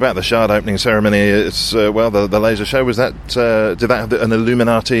there something about the Shard opening ceremony? It's the laser show. Was that did that have an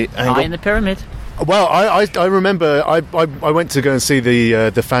Illuminati angle? Eye in the pyramid. Well, I remember I went to go and see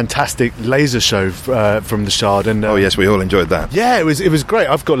the fantastic laser show from the Shard, and oh yes, we all enjoyed that. Yeah, it was great.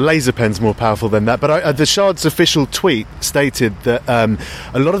 I've got laser pens more powerful than that, but the Shard's official tweet stated that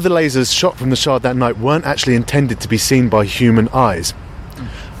a lot of the lasers shot from the Shard that night weren't actually intended to be seen by human eyes.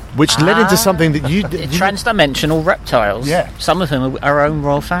 Which led into something that transdimensional reptiles. Yeah. Some of them are our own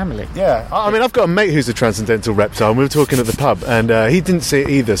royal family. Yeah. I mean, I've got a mate who's a transcendental reptile, and we were talking at the pub, and he didn't see it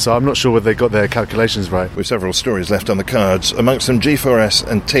either, so I'm not sure whether they got their calculations right. With several stories left on the cards, amongst them G4S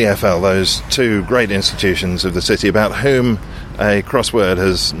and TfL, those two great institutions of the city about whom a crossword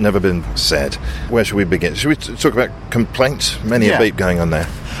has never been said. Where should we begin? Should we talk about complaints? Many a beep going on there.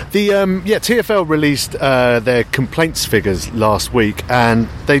 The TfL released their complaints figures last week, and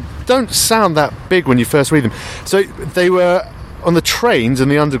they don't sound that big when you first read them. So they were on the trains, and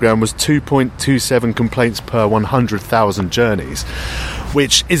the underground was 2.27 complaints per 100,000 journeys,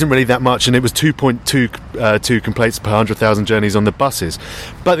 which isn't really that much, and it was 2.2 complaints per 100,000 journeys on the buses.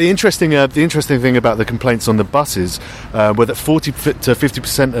 But the interesting thing about the complaints on the buses were that 40 to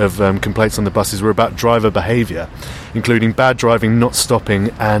 50% of complaints on the buses were about driver behaviour, including bad driving, not stopping,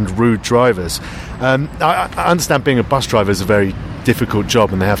 and rude drivers. I understand being a bus driver is a very difficult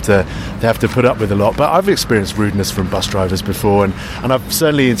job, and they have to put up with a lot. But I've experienced rudeness from bus drivers before, and I've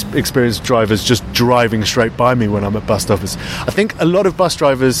certainly experienced drivers just driving straight by me when I'm at bus stops. I think a lot of bus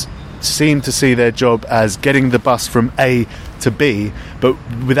drivers seem to see their job as getting the bus from A to B, but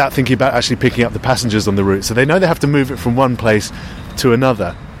without thinking about actually picking up the passengers on the route. So they know they have to move it from one place to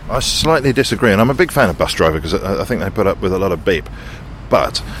another. I slightly disagree, and I'm a big fan of bus driver because I think they put up with a lot of beep.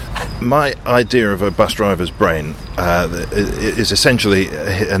 But my idea of a bus driver's brain is essentially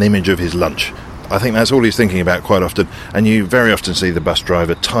an image of his lunch. I think that's all he's thinking about quite often, and you very often see the bus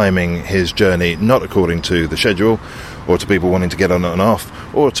driver timing his journey not according to the schedule or to people wanting to get on and off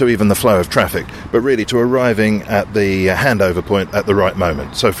or to even the flow of traffic, but really to arriving at the handover point at the right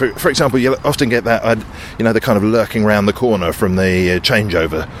moment. So for example, you often get that, the kind of lurking round the corner from the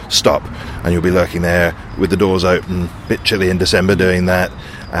changeover stop, and you'll be lurking there with the doors open, a bit chilly in December doing that.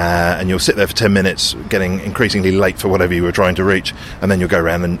 And you'll sit there for 10 minutes getting increasingly late for whatever you were trying to reach, and then you'll go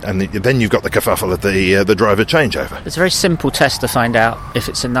around and then you've got the kerfuffle at the driver changeover. It's a very simple test to find out if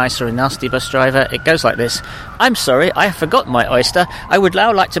it's a nice or a nasty bus driver. It goes like this: I'm sorry, I have forgotten my oyster. I would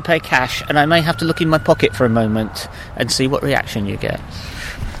now like to pay cash, and I may have to look in my pocket for a moment and see what reaction you get.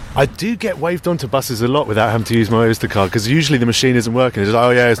 I do get waved onto buses a lot without having to use my Oyster card, because usually the machine isn't working. It's like,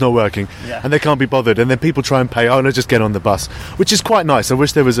 oh yeah, it's not working. Yeah. And they can't be bothered. And then people try and pay, oh no, just get on the bus, which is quite nice. I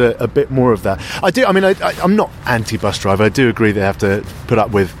wish there was a bit more of that. I'm not anti-bus driver. I do agree they have to put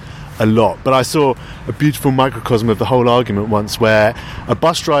up with a lot. But I saw a beautiful microcosm of the whole argument once, where a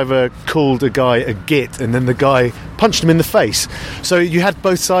bus driver called a guy a git, and then the guy punched him in the face. So you had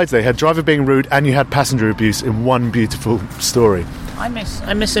both sides there. You had driver being rude, and you had passenger abuse in one beautiful story. I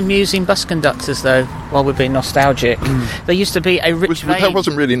miss amusing bus conductors, though, while we're being nostalgic. There used to be a rich vein. That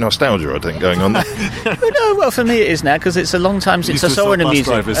wasn't really nostalgia, I think, going on there. Well, for me it is now, because it's a long time since I saw an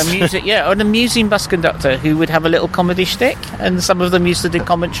amusing bus conductor who would have a little comedy shtick, and some of them used to do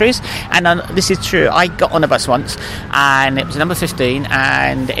commentaries. And this is true. I got on a bus once, and it was number 15,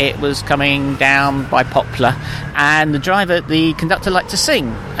 and it was coming down by Poplar, and the conductor liked to sing,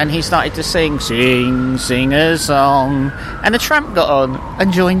 and he started to sing a song, and a tramp got on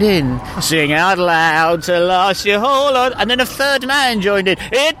and joined in. Sing out loud to last your whole lot. And then a third man joined in.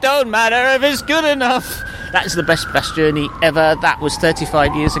 It don't matter if it's good enough. That's the best bus journey ever. That was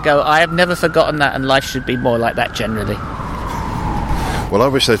 35 years ago. I have never forgotten that, and life should be more like that generally. Well, I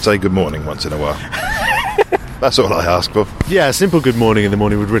wish they'd say good morning once in a while. That's all I ask for. Yeah, a simple good morning in the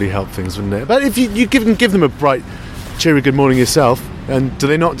morning would really help things, wouldn't it? But if you give them a bright, cheery good morning yourself, and do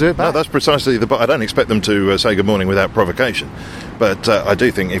they not do it back? No, that's precisely I don't expect them to say good morning without provocation. But I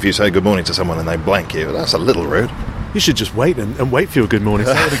do think if you say good morning to someone and they blank you, that's a little rude. You should just wait and wait for your good morning.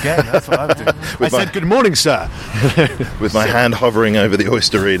 Say it again. That's what I would do. I said good morning, sir. With my hand hovering over the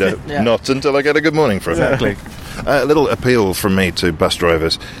Oyster reader. Yeah. Not until I get a good morning from you. Exactly. A little appeal from me to bus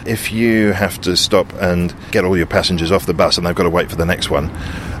drivers. If you have to stop and get all your passengers off the bus and they've got to wait for the next one,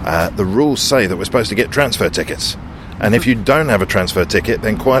 the rules say that we're supposed to get transfer tickets. And if you don't have a transfer ticket,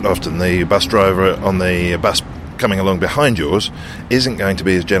 then quite often the bus driver on the bus coming along behind yours isn't going to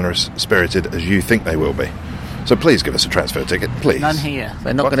be as generous-spirited as you think they will be. So please give us a transfer ticket, please. None here.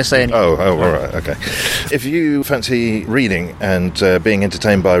 They're not going to say anything. Oh, all right, okay. If you fancy reading and being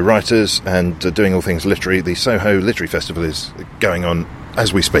entertained by writers and doing all things literary, the Soho Literary Festival is going on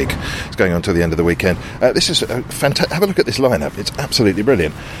as we speak. It's going on till the end of the weekend. This is fantastic. Have a look at this lineup. It's absolutely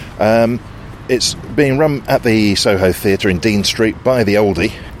brilliant. It's being run at the Soho Theatre in Dean Street by the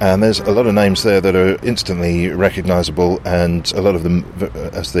Oldie, and there's a lot of names there that are instantly recognisable, and a lot of them,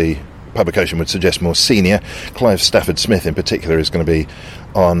 as the publication would suggest, more senior. Clive Stafford Smith in particular is going to be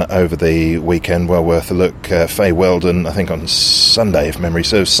on over the weekend, well worth a look. Faye Weldon, I think on Sunday if memory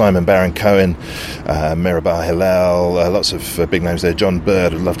serves, Simon Baron Cohen, Mirabah Hillel, lots of big names there. John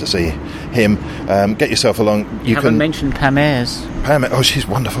Bird, I'd love to see him. Get yourself along. You haven't mentioned Pam Ayres. Pam, oh, she's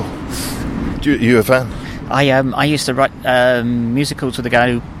wonderful. You a fan? I used to write musicals with the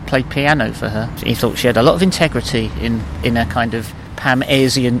guy who played piano for her. He thought she had a lot of integrity in a kind of Pam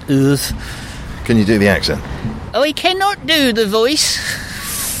Ayrean oeuvre. Can you do the accent? Oh, he cannot do the voice.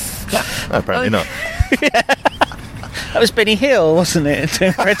 No, apparently not. That was Benny Hill, wasn't it?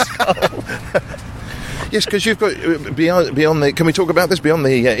 Red Skull. Yes, because you've got beyond the. Can we talk about this? Beyond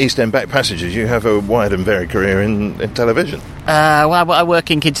the East End back passages, you have a wide and varied career in television. Well, I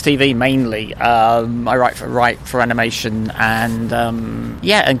work in kids' TV mainly. I write for animation and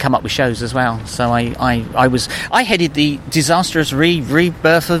and come up with shows as well. So I headed the disastrous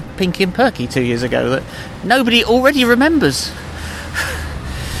rebirth of Pinky and Perky 2 years ago that nobody already remembers.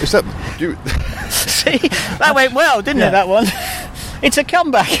 Is that you? See, that went well, didn't it? That one. It's a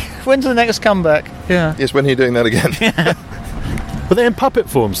comeback. When's the next comeback? Yeah. Yes, when are you doing that again? Were they in puppet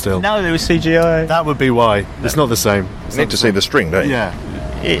form still? No, they were CGI. That would be why. It's not the same. You need to see the string, don't you? Yeah.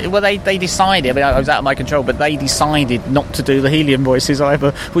 They decided, I mean, I was out of my control, but they decided not to do the helium voices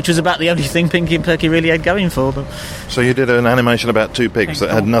either, which was about the only thing Pinky and Perky really had going for them. So you did an animation about two pigs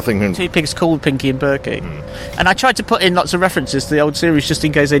that had nothing... Two pigs called Pinky and Perky. And I tried to put in lots of references to the old series just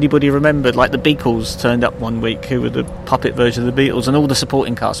in case anybody remembered, like the Beatles turned up one week, who were the puppet version of the Beatles, and all the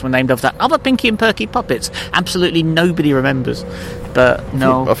supporting cast were named after that. Other Pinky and Perky puppets, absolutely nobody remembers. But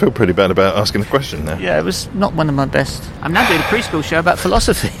no. I feel pretty bad about asking the question now. Yeah, it was not one of my best. I'm now doing a preschool show about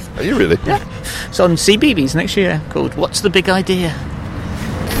philosophy. Are you really? Yeah. It's on CBeebies next year, called What's the Big Idea?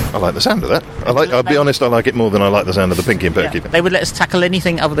 I like the sound of that. I'll be honest, I like it more than I like the sound of the Pinky and Perky. Yeah. They would let us tackle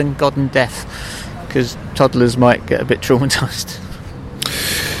anything other than God and death, because toddlers might get a bit traumatised.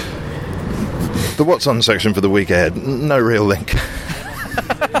 The What's On section for the week ahead, no real link.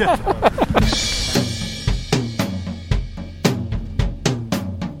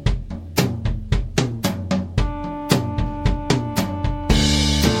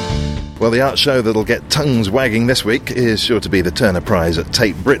 Well, the art show that'll get tongues wagging this week is sure to be the Turner Prize at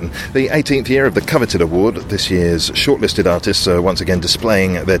Tate Britain. The 18th year of the coveted award, this year's shortlisted artists are once again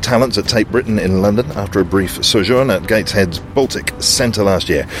displaying their talents at Tate Britain in London after a brief sojourn at Gateshead's Baltic Centre last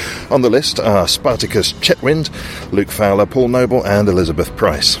year. On the list are Spartacus Chetwynd, Luke Fowler, Paul Noble and Elizabeth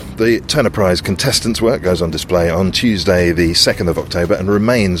Price. The Turner Prize contestants' work goes on display on Tuesday the 2nd of October and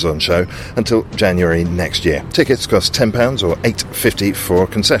remains on show until January next year. Tickets cost £10 or $8.50 for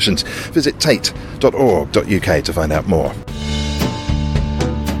concessions. Visit tate.org.uk to find out more.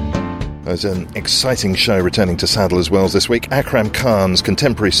 There's an exciting show returning to Sadler's Wells this week. Akram Khan's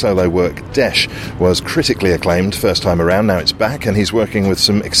contemporary solo work, Desh, was critically acclaimed first time around. Now it's back, and he's working with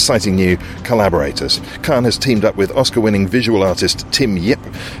some exciting new collaborators. Khan has teamed up with Oscar-winning visual artist Tim Yip,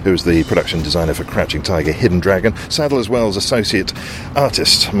 who's the production designer for Crouching Tiger, Hidden Dragon, Sadler's Wells associate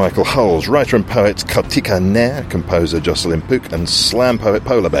artist Michael Hulls, writer and poet Kartika Nair, composer Jocelyn Pook, and slam poet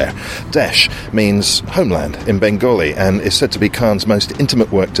Polar Bear. Desh means homeland in Bengali and is said to be Khan's most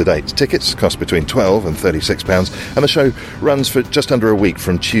intimate work to date. Tickets cost between £12 and £36, and the show runs for just under a week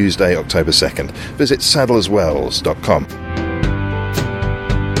from Tuesday, October 2nd. Visit sadlerswells.com.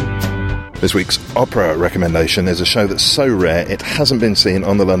 This week's opera recommendation is a show that's so rare it hasn't been seen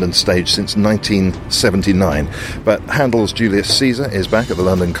on the London stage since 1979. But Handel's Julius Caesar is back at the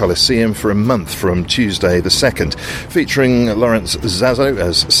London Coliseum for a month from Tuesday the 2nd, featuring Lawrence Zazzo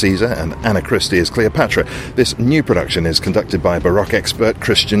as Caesar and Anna Christie as Cleopatra. This new production is conducted by Baroque expert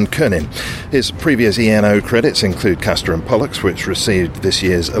Christian Kernin. His previous ENO credits include Castor and Pollux, which received this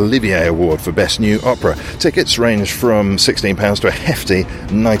year's Olivier Award for Best New Opera. Tickets range from £16 to a hefty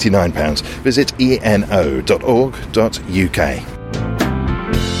 £99. Visit eno.org.uk.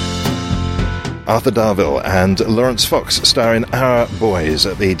 Arthur Darvill and Lawrence Fox star in Our Boys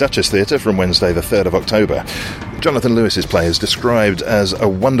at the Duchess Theatre from Wednesday the 3rd of October. Jonathan Lewis's play is described as a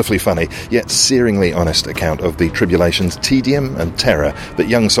wonderfully funny, yet searingly honest account of the tribulations, tedium and terror that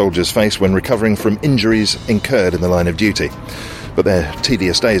young soldiers face when recovering from injuries incurred in the line of duty. But their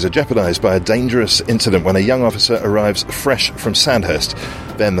tedious days are jeopardised by a dangerous incident when a young officer arrives fresh from Sandhurst.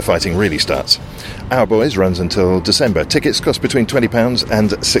 Then the fighting really starts. Our Boys runs until December. Tickets cost between £20 and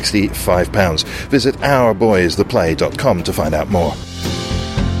 £65. Visit ourboystheplay.com to find out more.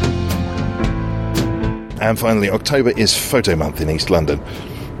 And finally, October is Photo Month in East London.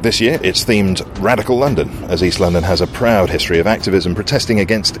 This year, it's themed Radical London, as East London has a proud history of activism protesting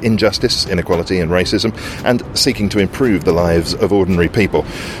against injustice, inequality and racism, and seeking to improve the lives of ordinary people.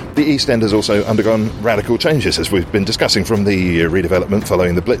 The East End has also undergone radical changes, as we've been discussing, from the redevelopment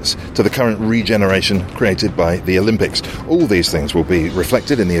following the Blitz to the current regeneration created by the Olympics. All these things will be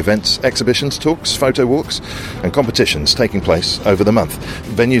reflected in the events, exhibitions, talks, photo walks and competitions taking place over the month.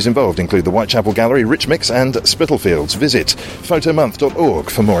 Venues involved include the Whitechapel Gallery, Rich Mix and Spitalfields. Visit photomonth.org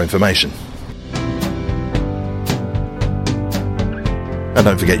for more information. And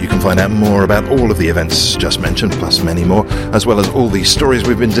don't forget, you can find out more about all of the events just mentioned, plus many more, as well as all the stories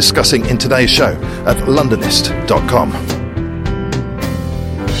we've been discussing in today's show at Londonist.com.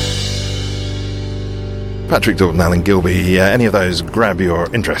 Patrick Dalton, Alan Gilby, any of those grab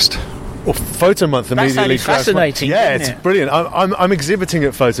your interest? Well, Photo Month immediately. That's fascinating. Yeah, it's brilliant. I'm exhibiting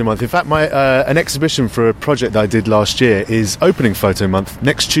at Photo Month. In fact, my an exhibition for a project that I did last year is opening Photo Month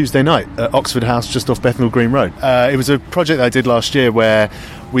next Tuesday night at Oxford House, just off Bethnal Green Road. It was a project that I did last year where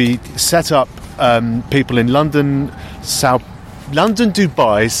we set up people in London,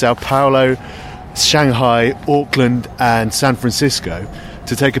 Dubai, Sao Paulo, Shanghai, Auckland, and San Francisco,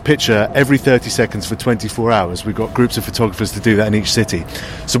 to take a picture every 30 seconds for 24 hours. We've got groups of photographers to do that in each city.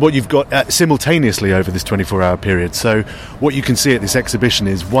 So what you've got simultaneously over this 24-hour period. So what you can see at this exhibition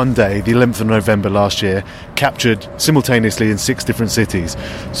is one day, the 11th of November last year, captured simultaneously in 6 different cities.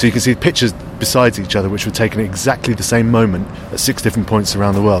 So you can see pictures besides each other which were taken at exactly the same moment at 6 different points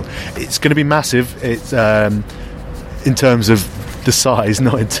around the world. It's going to be massive. It's in terms of the size,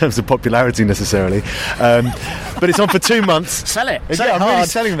 not in terms of popularity necessarily, but it's on for 2 months. Sell it. I'm really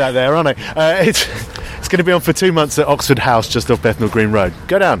selling that there, aren't I? It's going to be on for 2 months at Oxford House, just off Bethnal Green Road.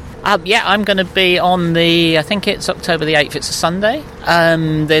 Go down. I'm going to be on I think it's October the 8th, it's a Sunday.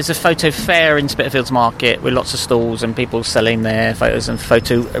 There's a photo fair in Spitalfields Market with lots of stalls and people selling their photos and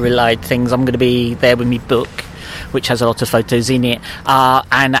photo-related things. I'm going to be there with my book, which has a lot of photos in it,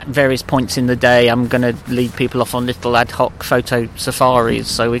 and at various points in the day I'm going to lead people off on little ad hoc photo safaris,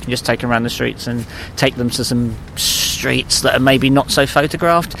 so we can just take them around the streets and take them to some streets that are maybe not so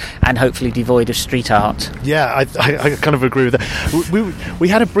photographed and hopefully devoid of street art. Yeah, I kind of agree with that. We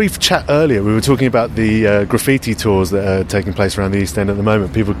had a brief chat earlier. We were talking about the graffiti tours that are taking place around the East End at the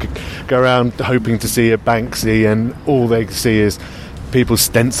moment. People go around hoping to see a Banksy, and all they see is people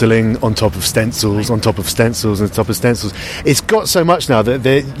stenciling on top of stencils, on top of stencils, on top of stencils. It's got so much now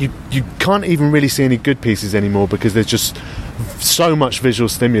that you can't even really see any good pieces anymore, because there's just so much visual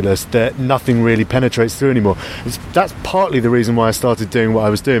stimulus that nothing really penetrates through anymore. That's partly the reason why I started doing what I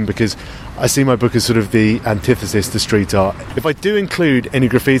was doing, because I see my book as sort of the antithesis to street art. If I do include any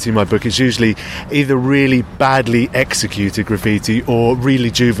graffiti in my book, it's usually either really badly executed graffiti or really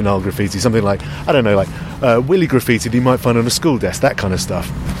juvenile graffiti, something like, I don't know, like willy graffiti that you might find on a school desk, that kind of stuff.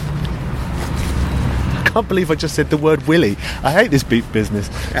 I can't believe I just said the word willy. I hate this beat business.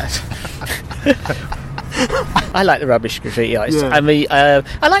 I like the rubbish graffiti artists. Yeah. I mean,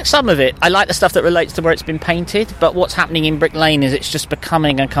 I like some of it. I like the stuff that relates to where it's been painted, but what's happening in Brick Lane is it's just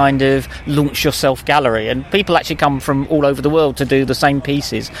becoming a kind of launch yourself gallery, and people actually come from all over the world to do the same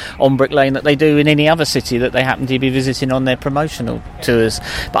pieces on Brick Lane that they do in any other city that they happen to be visiting on their promotional tours.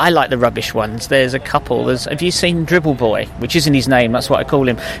 But I like the rubbish ones. There's a couple. Have you seen Dribble Boy, which isn't his name, that's what I call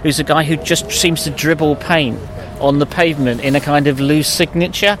him, who's a guy who just seems to dribble paint on the pavement in a kind of loose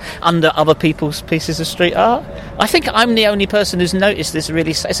signature under other people's pieces of street art. I think I'm the only person who's noticed this.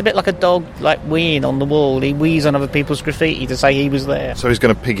 Really, it's a bit like a dog like weeing on the wall. He wees on other people's graffiti to say he was there. So he's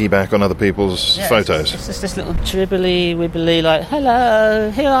going to piggyback on other people's photos. It's just this little dribbly wibbly, like,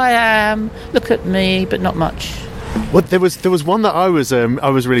 hello, here I am, look at me, but not much. Well, there was one that I was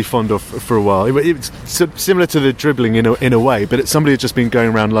really fond of for a while. It was similar to the dribbling in a way, but somebody had just been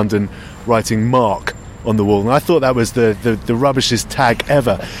going around London writing Mark on the wall, and I thought that was the rubbishest tag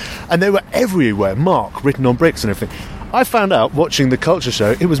ever, and they were everywhere, Mark written on bricks and everything. I found out watching the Culture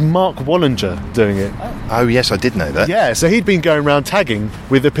Show it was Mark Wallinger doing it. Oh yes, I did know that. Yeah, so he'd been going around tagging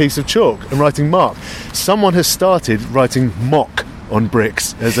with a piece of chalk and writing Mark. Someone has started writing mock on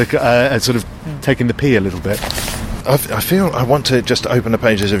bricks as a sort of taking the P a little bit. I feel I want to just open the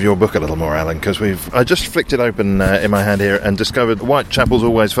pages of your book a little more, Alan, because I just flicked it open in my hand here and discovered Whitechapel's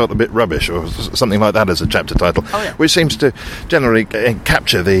Always Felt a Bit Rubbish, or something like that as a chapter title, which seems to generally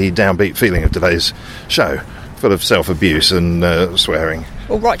capture the downbeat feeling of today's show, full of self-abuse and swearing.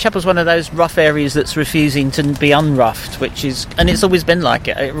 Well, Whitechapel's one of those rough areas that's refusing to be unroughed, and it's always been like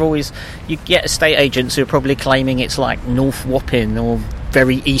it. You get estate agents who are probably claiming it's like North Wapping or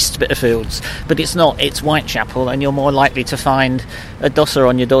very East Spitalfields, but it's not. It's Whitechapel, and you're more likely to find a dosser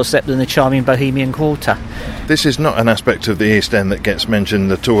on your doorstep than the charming Bohemian Quarter. This is not an aspect of the East End that gets mentioned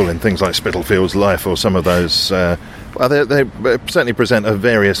at all in things like Spitalfields Life or some of those. They certainly present a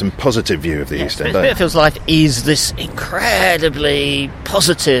various and positive view of the East End. Spitalfields Life is this incredibly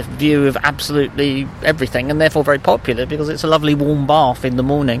positive view of absolutely everything, and therefore very popular because it's a lovely warm bath in the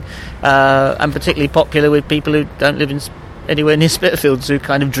morning, and particularly popular with people who don't live in anywhere near Spitalfields, who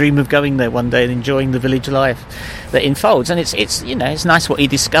kind of dream of going there one day and enjoying the village life that unfolds. And it's nice what he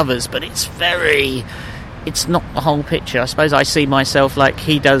discovers, but it's not the whole picture. I suppose I see myself like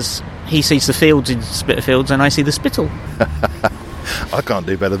he does. He sees the fields in Spitalfields and I see the spittle. I can't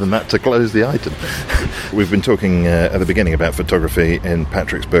do better than that to close the item. We've been talking at the beginning about photography in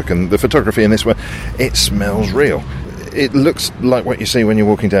Patrick's book, and the photography in this one, it smells real. It looks like what you see when you're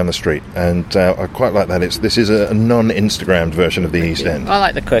walking down the street, and I quite like that. This is a non-Instagrammed version of the East End. I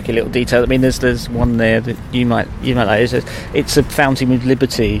like the quirky little detail. I mean, there's one there that you might like. It's a fountain with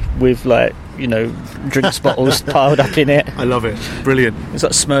Liberty with, like, you know, drinks bottles piled up in it. I love it. Brilliant. There's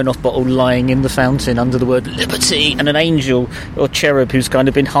that Smirnoff bottle lying in the fountain under the word Liberty, and an angel or cherub who's kind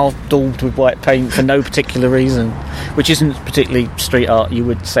of been half daubed with white paint for no particular reason, which isn't particularly street art you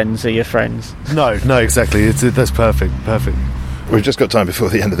would send to your friends. No, exactly. That's perfect. We've just got time before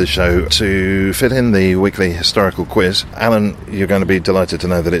the end of the show to fit in the weekly historical quiz. Alan, you're going to be delighted to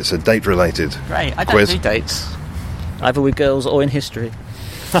know that it's a date-related Great, I don't quiz. do dates, either with girls or in history.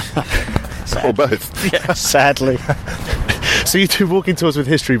 Or both. Yeah, sadly. So you do walking tours with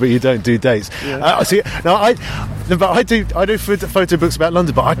history, but you don't do dates. Yeah. I do photo books about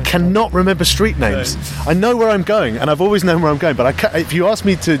London, but I cannot remember street names. I know where I'm going, and I've always known where I'm going, but if you ask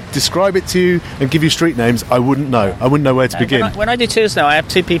me to describe it to you and give you street names, I wouldn't know. I wouldn't know where to begin. When I do tours now, I have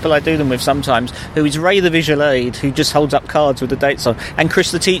two people I do them with sometimes, who is Ray the visual aid, who just holds up cards with the dates on, and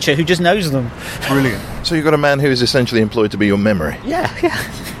Chris the teacher, who just knows them. Brilliant. So you've got a man who is essentially employed to be your memory. Yeah.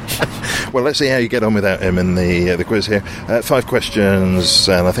 Well, let's see how you get on without him in the quiz here. 5 questions,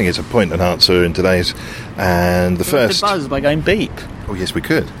 and I think it's a point and answer in today's. And the first... We could buzz by going beep. Oh, yes, we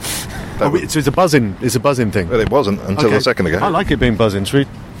could. So it's a buzzing. It's a buzzing thing. Well, it wasn't until a second ago. I like it being buzzing. Should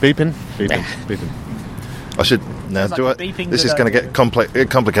we beeping? I should now. It's Do like I? beeping This is without- going to get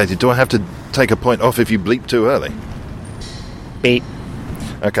complicated. Do I have to take a point off if you bleep too early? Beep.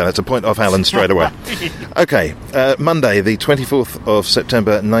 Okay, that's a point off Alan straight away. Okay, Monday, the 24th of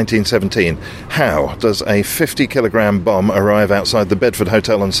September 1917. How does a 50-kilogram bomb arrive outside the Bedford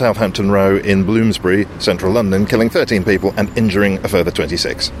Hotel on Southampton Row in Bloomsbury, central London, killing 13 people and injuring a further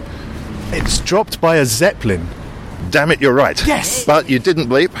 26? It's dropped by a Zeppelin. Damn it, you're right. Yes! But you didn't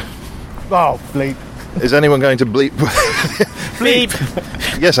bleep. Oh, bleep. Is anyone going to bleep? Beep.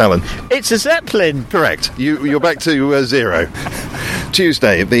 Yes, Alan. It's a Zeppelin. Correct. You're back to 0.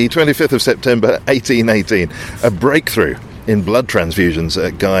 Tuesday, the 25th of September, 1818. A breakthrough in blood transfusions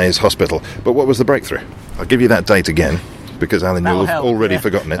at Guy's Hospital. But what was the breakthrough? I'll give you that date again, because, Alan, you'll have already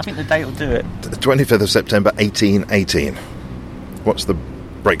forgotten it. I think the date will do it. The 25th of September, 1818. What's the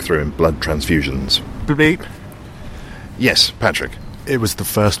breakthrough in blood transfusions? Bleep. Yes, Patrick. It was the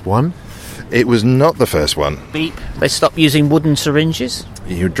first one. It was not the first one. Beep. They stopped using wooden syringes.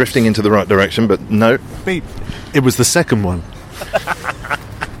 You're drifting into the right direction, but no. Beep. It was the second one.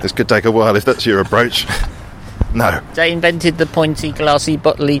 This could take a while if that's your approach. No. They invented the pointy, glassy,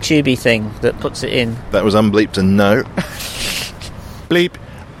 bottly, tubey thing that puts it in. That was unbleeped and no. Bleep.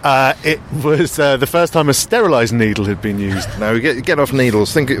 It was the first time a sterilised needle had been used. No, get off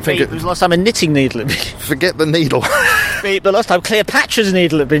needles. Think Beep. It was the last time a knitting needle had been used. Forget the needle. Beep. The last time Cleopatra's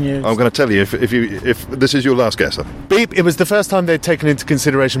needle had been used. I'm going to tell you if this is your last guess. Beep. It was the first time they'd taken into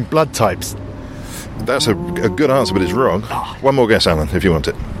consideration blood types. That's a good answer, but it's wrong. One more guess, Alan, if you want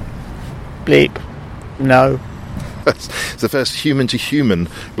it. Bleep. No. It's the first human-to-human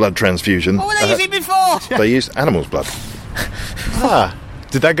blood transfusion. What were they using before? They used animals' blood.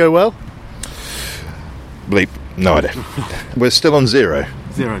 Did that go well? Bleep. No idea. We're still on 0.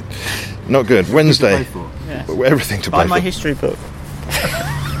 0. Not good. Wednesday. Yes. Everything to play Buy my for. history book.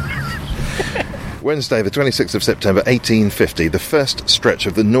 Wednesday, the 26th of September 1850, the first stretch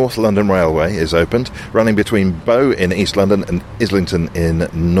of the North London Railway is opened, running between Bow in East London and Islington in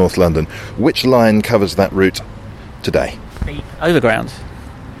North London. Which line covers that route today? The Overground.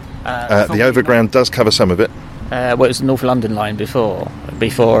 The Overground does cover some of it. Well, it was the North London line before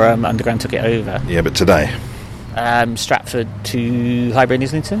Underground took it over. Yeah, but today? Stratford to Highbury and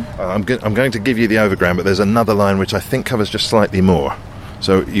Islington. I'm going to give you the Overground, but there's another line which I think covers just slightly more.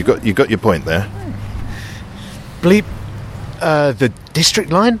 So you got your point there. Bleep. The District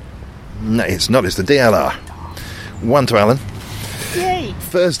line? No, it's not. It's the DLR. 1 to Alan. Yay!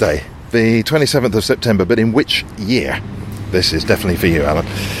 Thursday, the 27th of September, but in which year? This is definitely for you, Alan.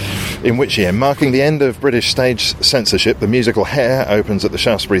 In which year? Marking the end of British stage censorship, the musical Hair opens at the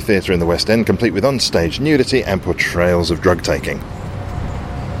Shaftesbury Theatre in the West End, complete with on-stage nudity and portrayals of drug-taking.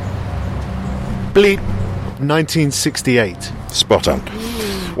 Bleep. 1968. Spot on.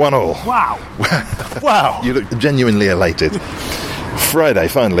 1-1. Wow. Wow. You look genuinely elated. Friday,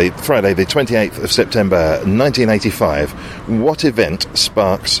 finally, Friday the 28th of September 1985. What event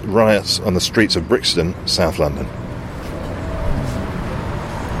sparks riots on the streets of Brixton, South London?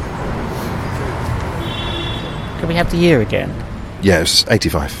 Can we have the year again? Yes,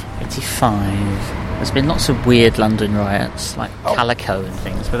 85. 85. There's been lots of weird London riots, like Calico and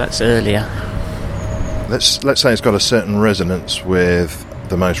things, but that's earlier. Let's say it's got a certain resonance with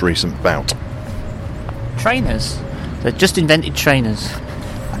the most recent bout. Trainers. They've just invented trainers.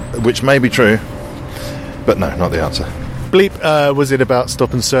 Which may be true, but no, not the answer. Bleep, was it about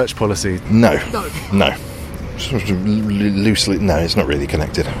stop and search policy? No. Sort of loosely, no, it's not really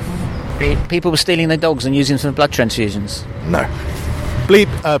connected. People were stealing their dogs and using them for blood transfusions. No. Bleep,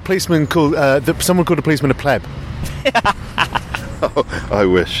 someone called a policeman a pleb. Oh, I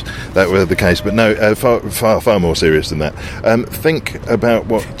wish that were the case, but no, far more serious than that. Think about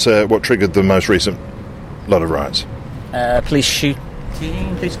what triggered the most recent lot of riots. Police shooting.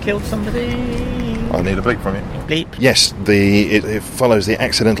 Police killed somebody. I need a bleep from you. Bleep. Yes, it follows the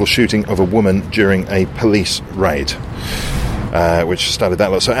accidental shooting of a woman during a police raid, which started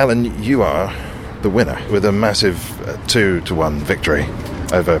that lot. So, Alan, you are the winner with a massive 2-1 victory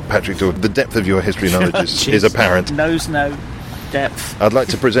over Patrick Dalton. The depth of your history knowledge is apparent. Knows no depth. I'd like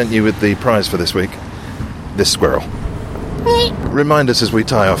to present you with the prize for this week, this squirrel. Remind us as we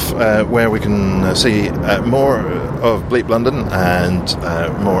tie off where we can see more of Bleep London and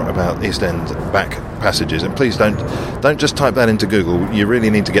more about East End back passages. And please don't just type that into Google. You really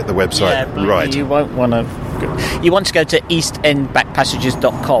need to get the website right. You won't want to. You want to go to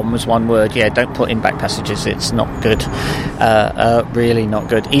eastendbackpassages.com as one word. Yeah, don't put in back passages. It's not good. Really not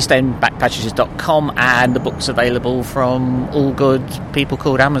good. eastendbackpassages.com, and the book's available from all good people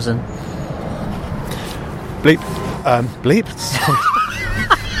called Amazon. Bleep. Bleep.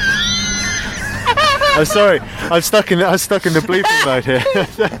 I'm sorry. I'm stuck in the bleeping mode here.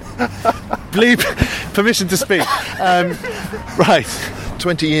 Bleep. Permission to speak. Right.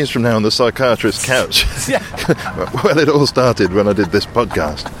 20 years from now on the psychiatrist's couch. Well, it all started when I did this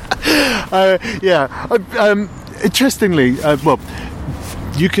podcast. Interestingly,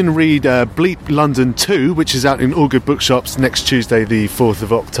 you can read Bleep London 2, which is out in all good bookshops next Tuesday, the 4th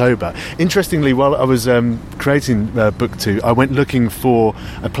of October. Interestingly, while I was creating Book 2, I went looking for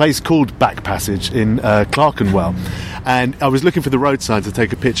a place called Back Passage in Clerkenwell. And I was looking for the road sign to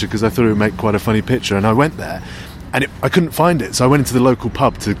take a picture because I thought it would make quite a funny picture. And I went there. And I couldn't find it, so I went into the local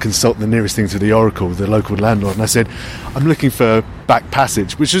pub to consult the nearest thing to the Oracle, the local landlord, and I said, I'm looking for Back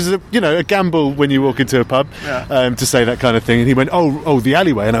Passage, which is a gamble when you walk into a pub to say that kind of thing. And he went, oh, the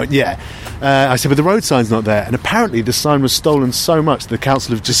alleyway. And I went, yeah. I said, but the road sign's not there. And apparently the sign was stolen so much the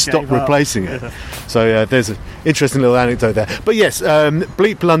council have just stopped replacing it. So there's an interesting little anecdote there. But yes,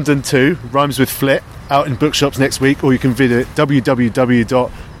 Bleep London 2 rhymes with flit, out in bookshops next week, or you can visit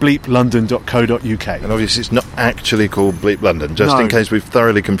www.bleeplondon.co.uk. And obviously it's not actually called Bleep London, just in case we've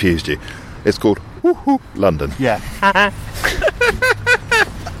thoroughly confused you. It's called London. Yeah.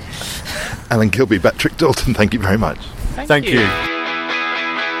 Alan Gilby, Patrick Dalton, thank you very much. Thank you.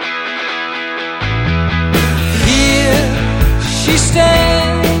 Here she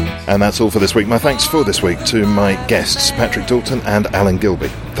stands. And that's all for this week. My thanks for this week to my guests, Patrick Dalton and Alan Gilby.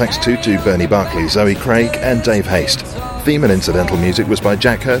 Thanks to Bernie Barclay, Zoe Craig and Dave Haste. Theme and incidental music was by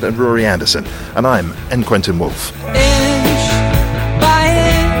Jack Hurd and Rory Anderson. And I'm N. Quentin Wolfe. Inch by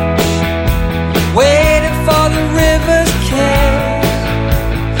inch, waiting for the river's kiss,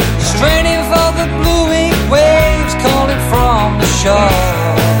 straining for the blue-ink waves calling from the shore.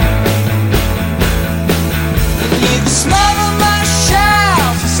 You smother my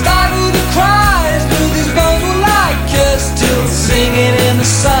shouts and stifle the cries, through these bones will like us till singing in the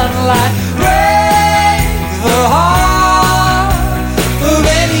sunlight. Break the heart of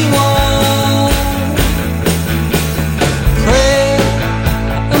anyone. Pray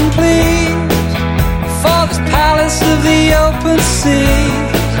and please for this palace of the open sea.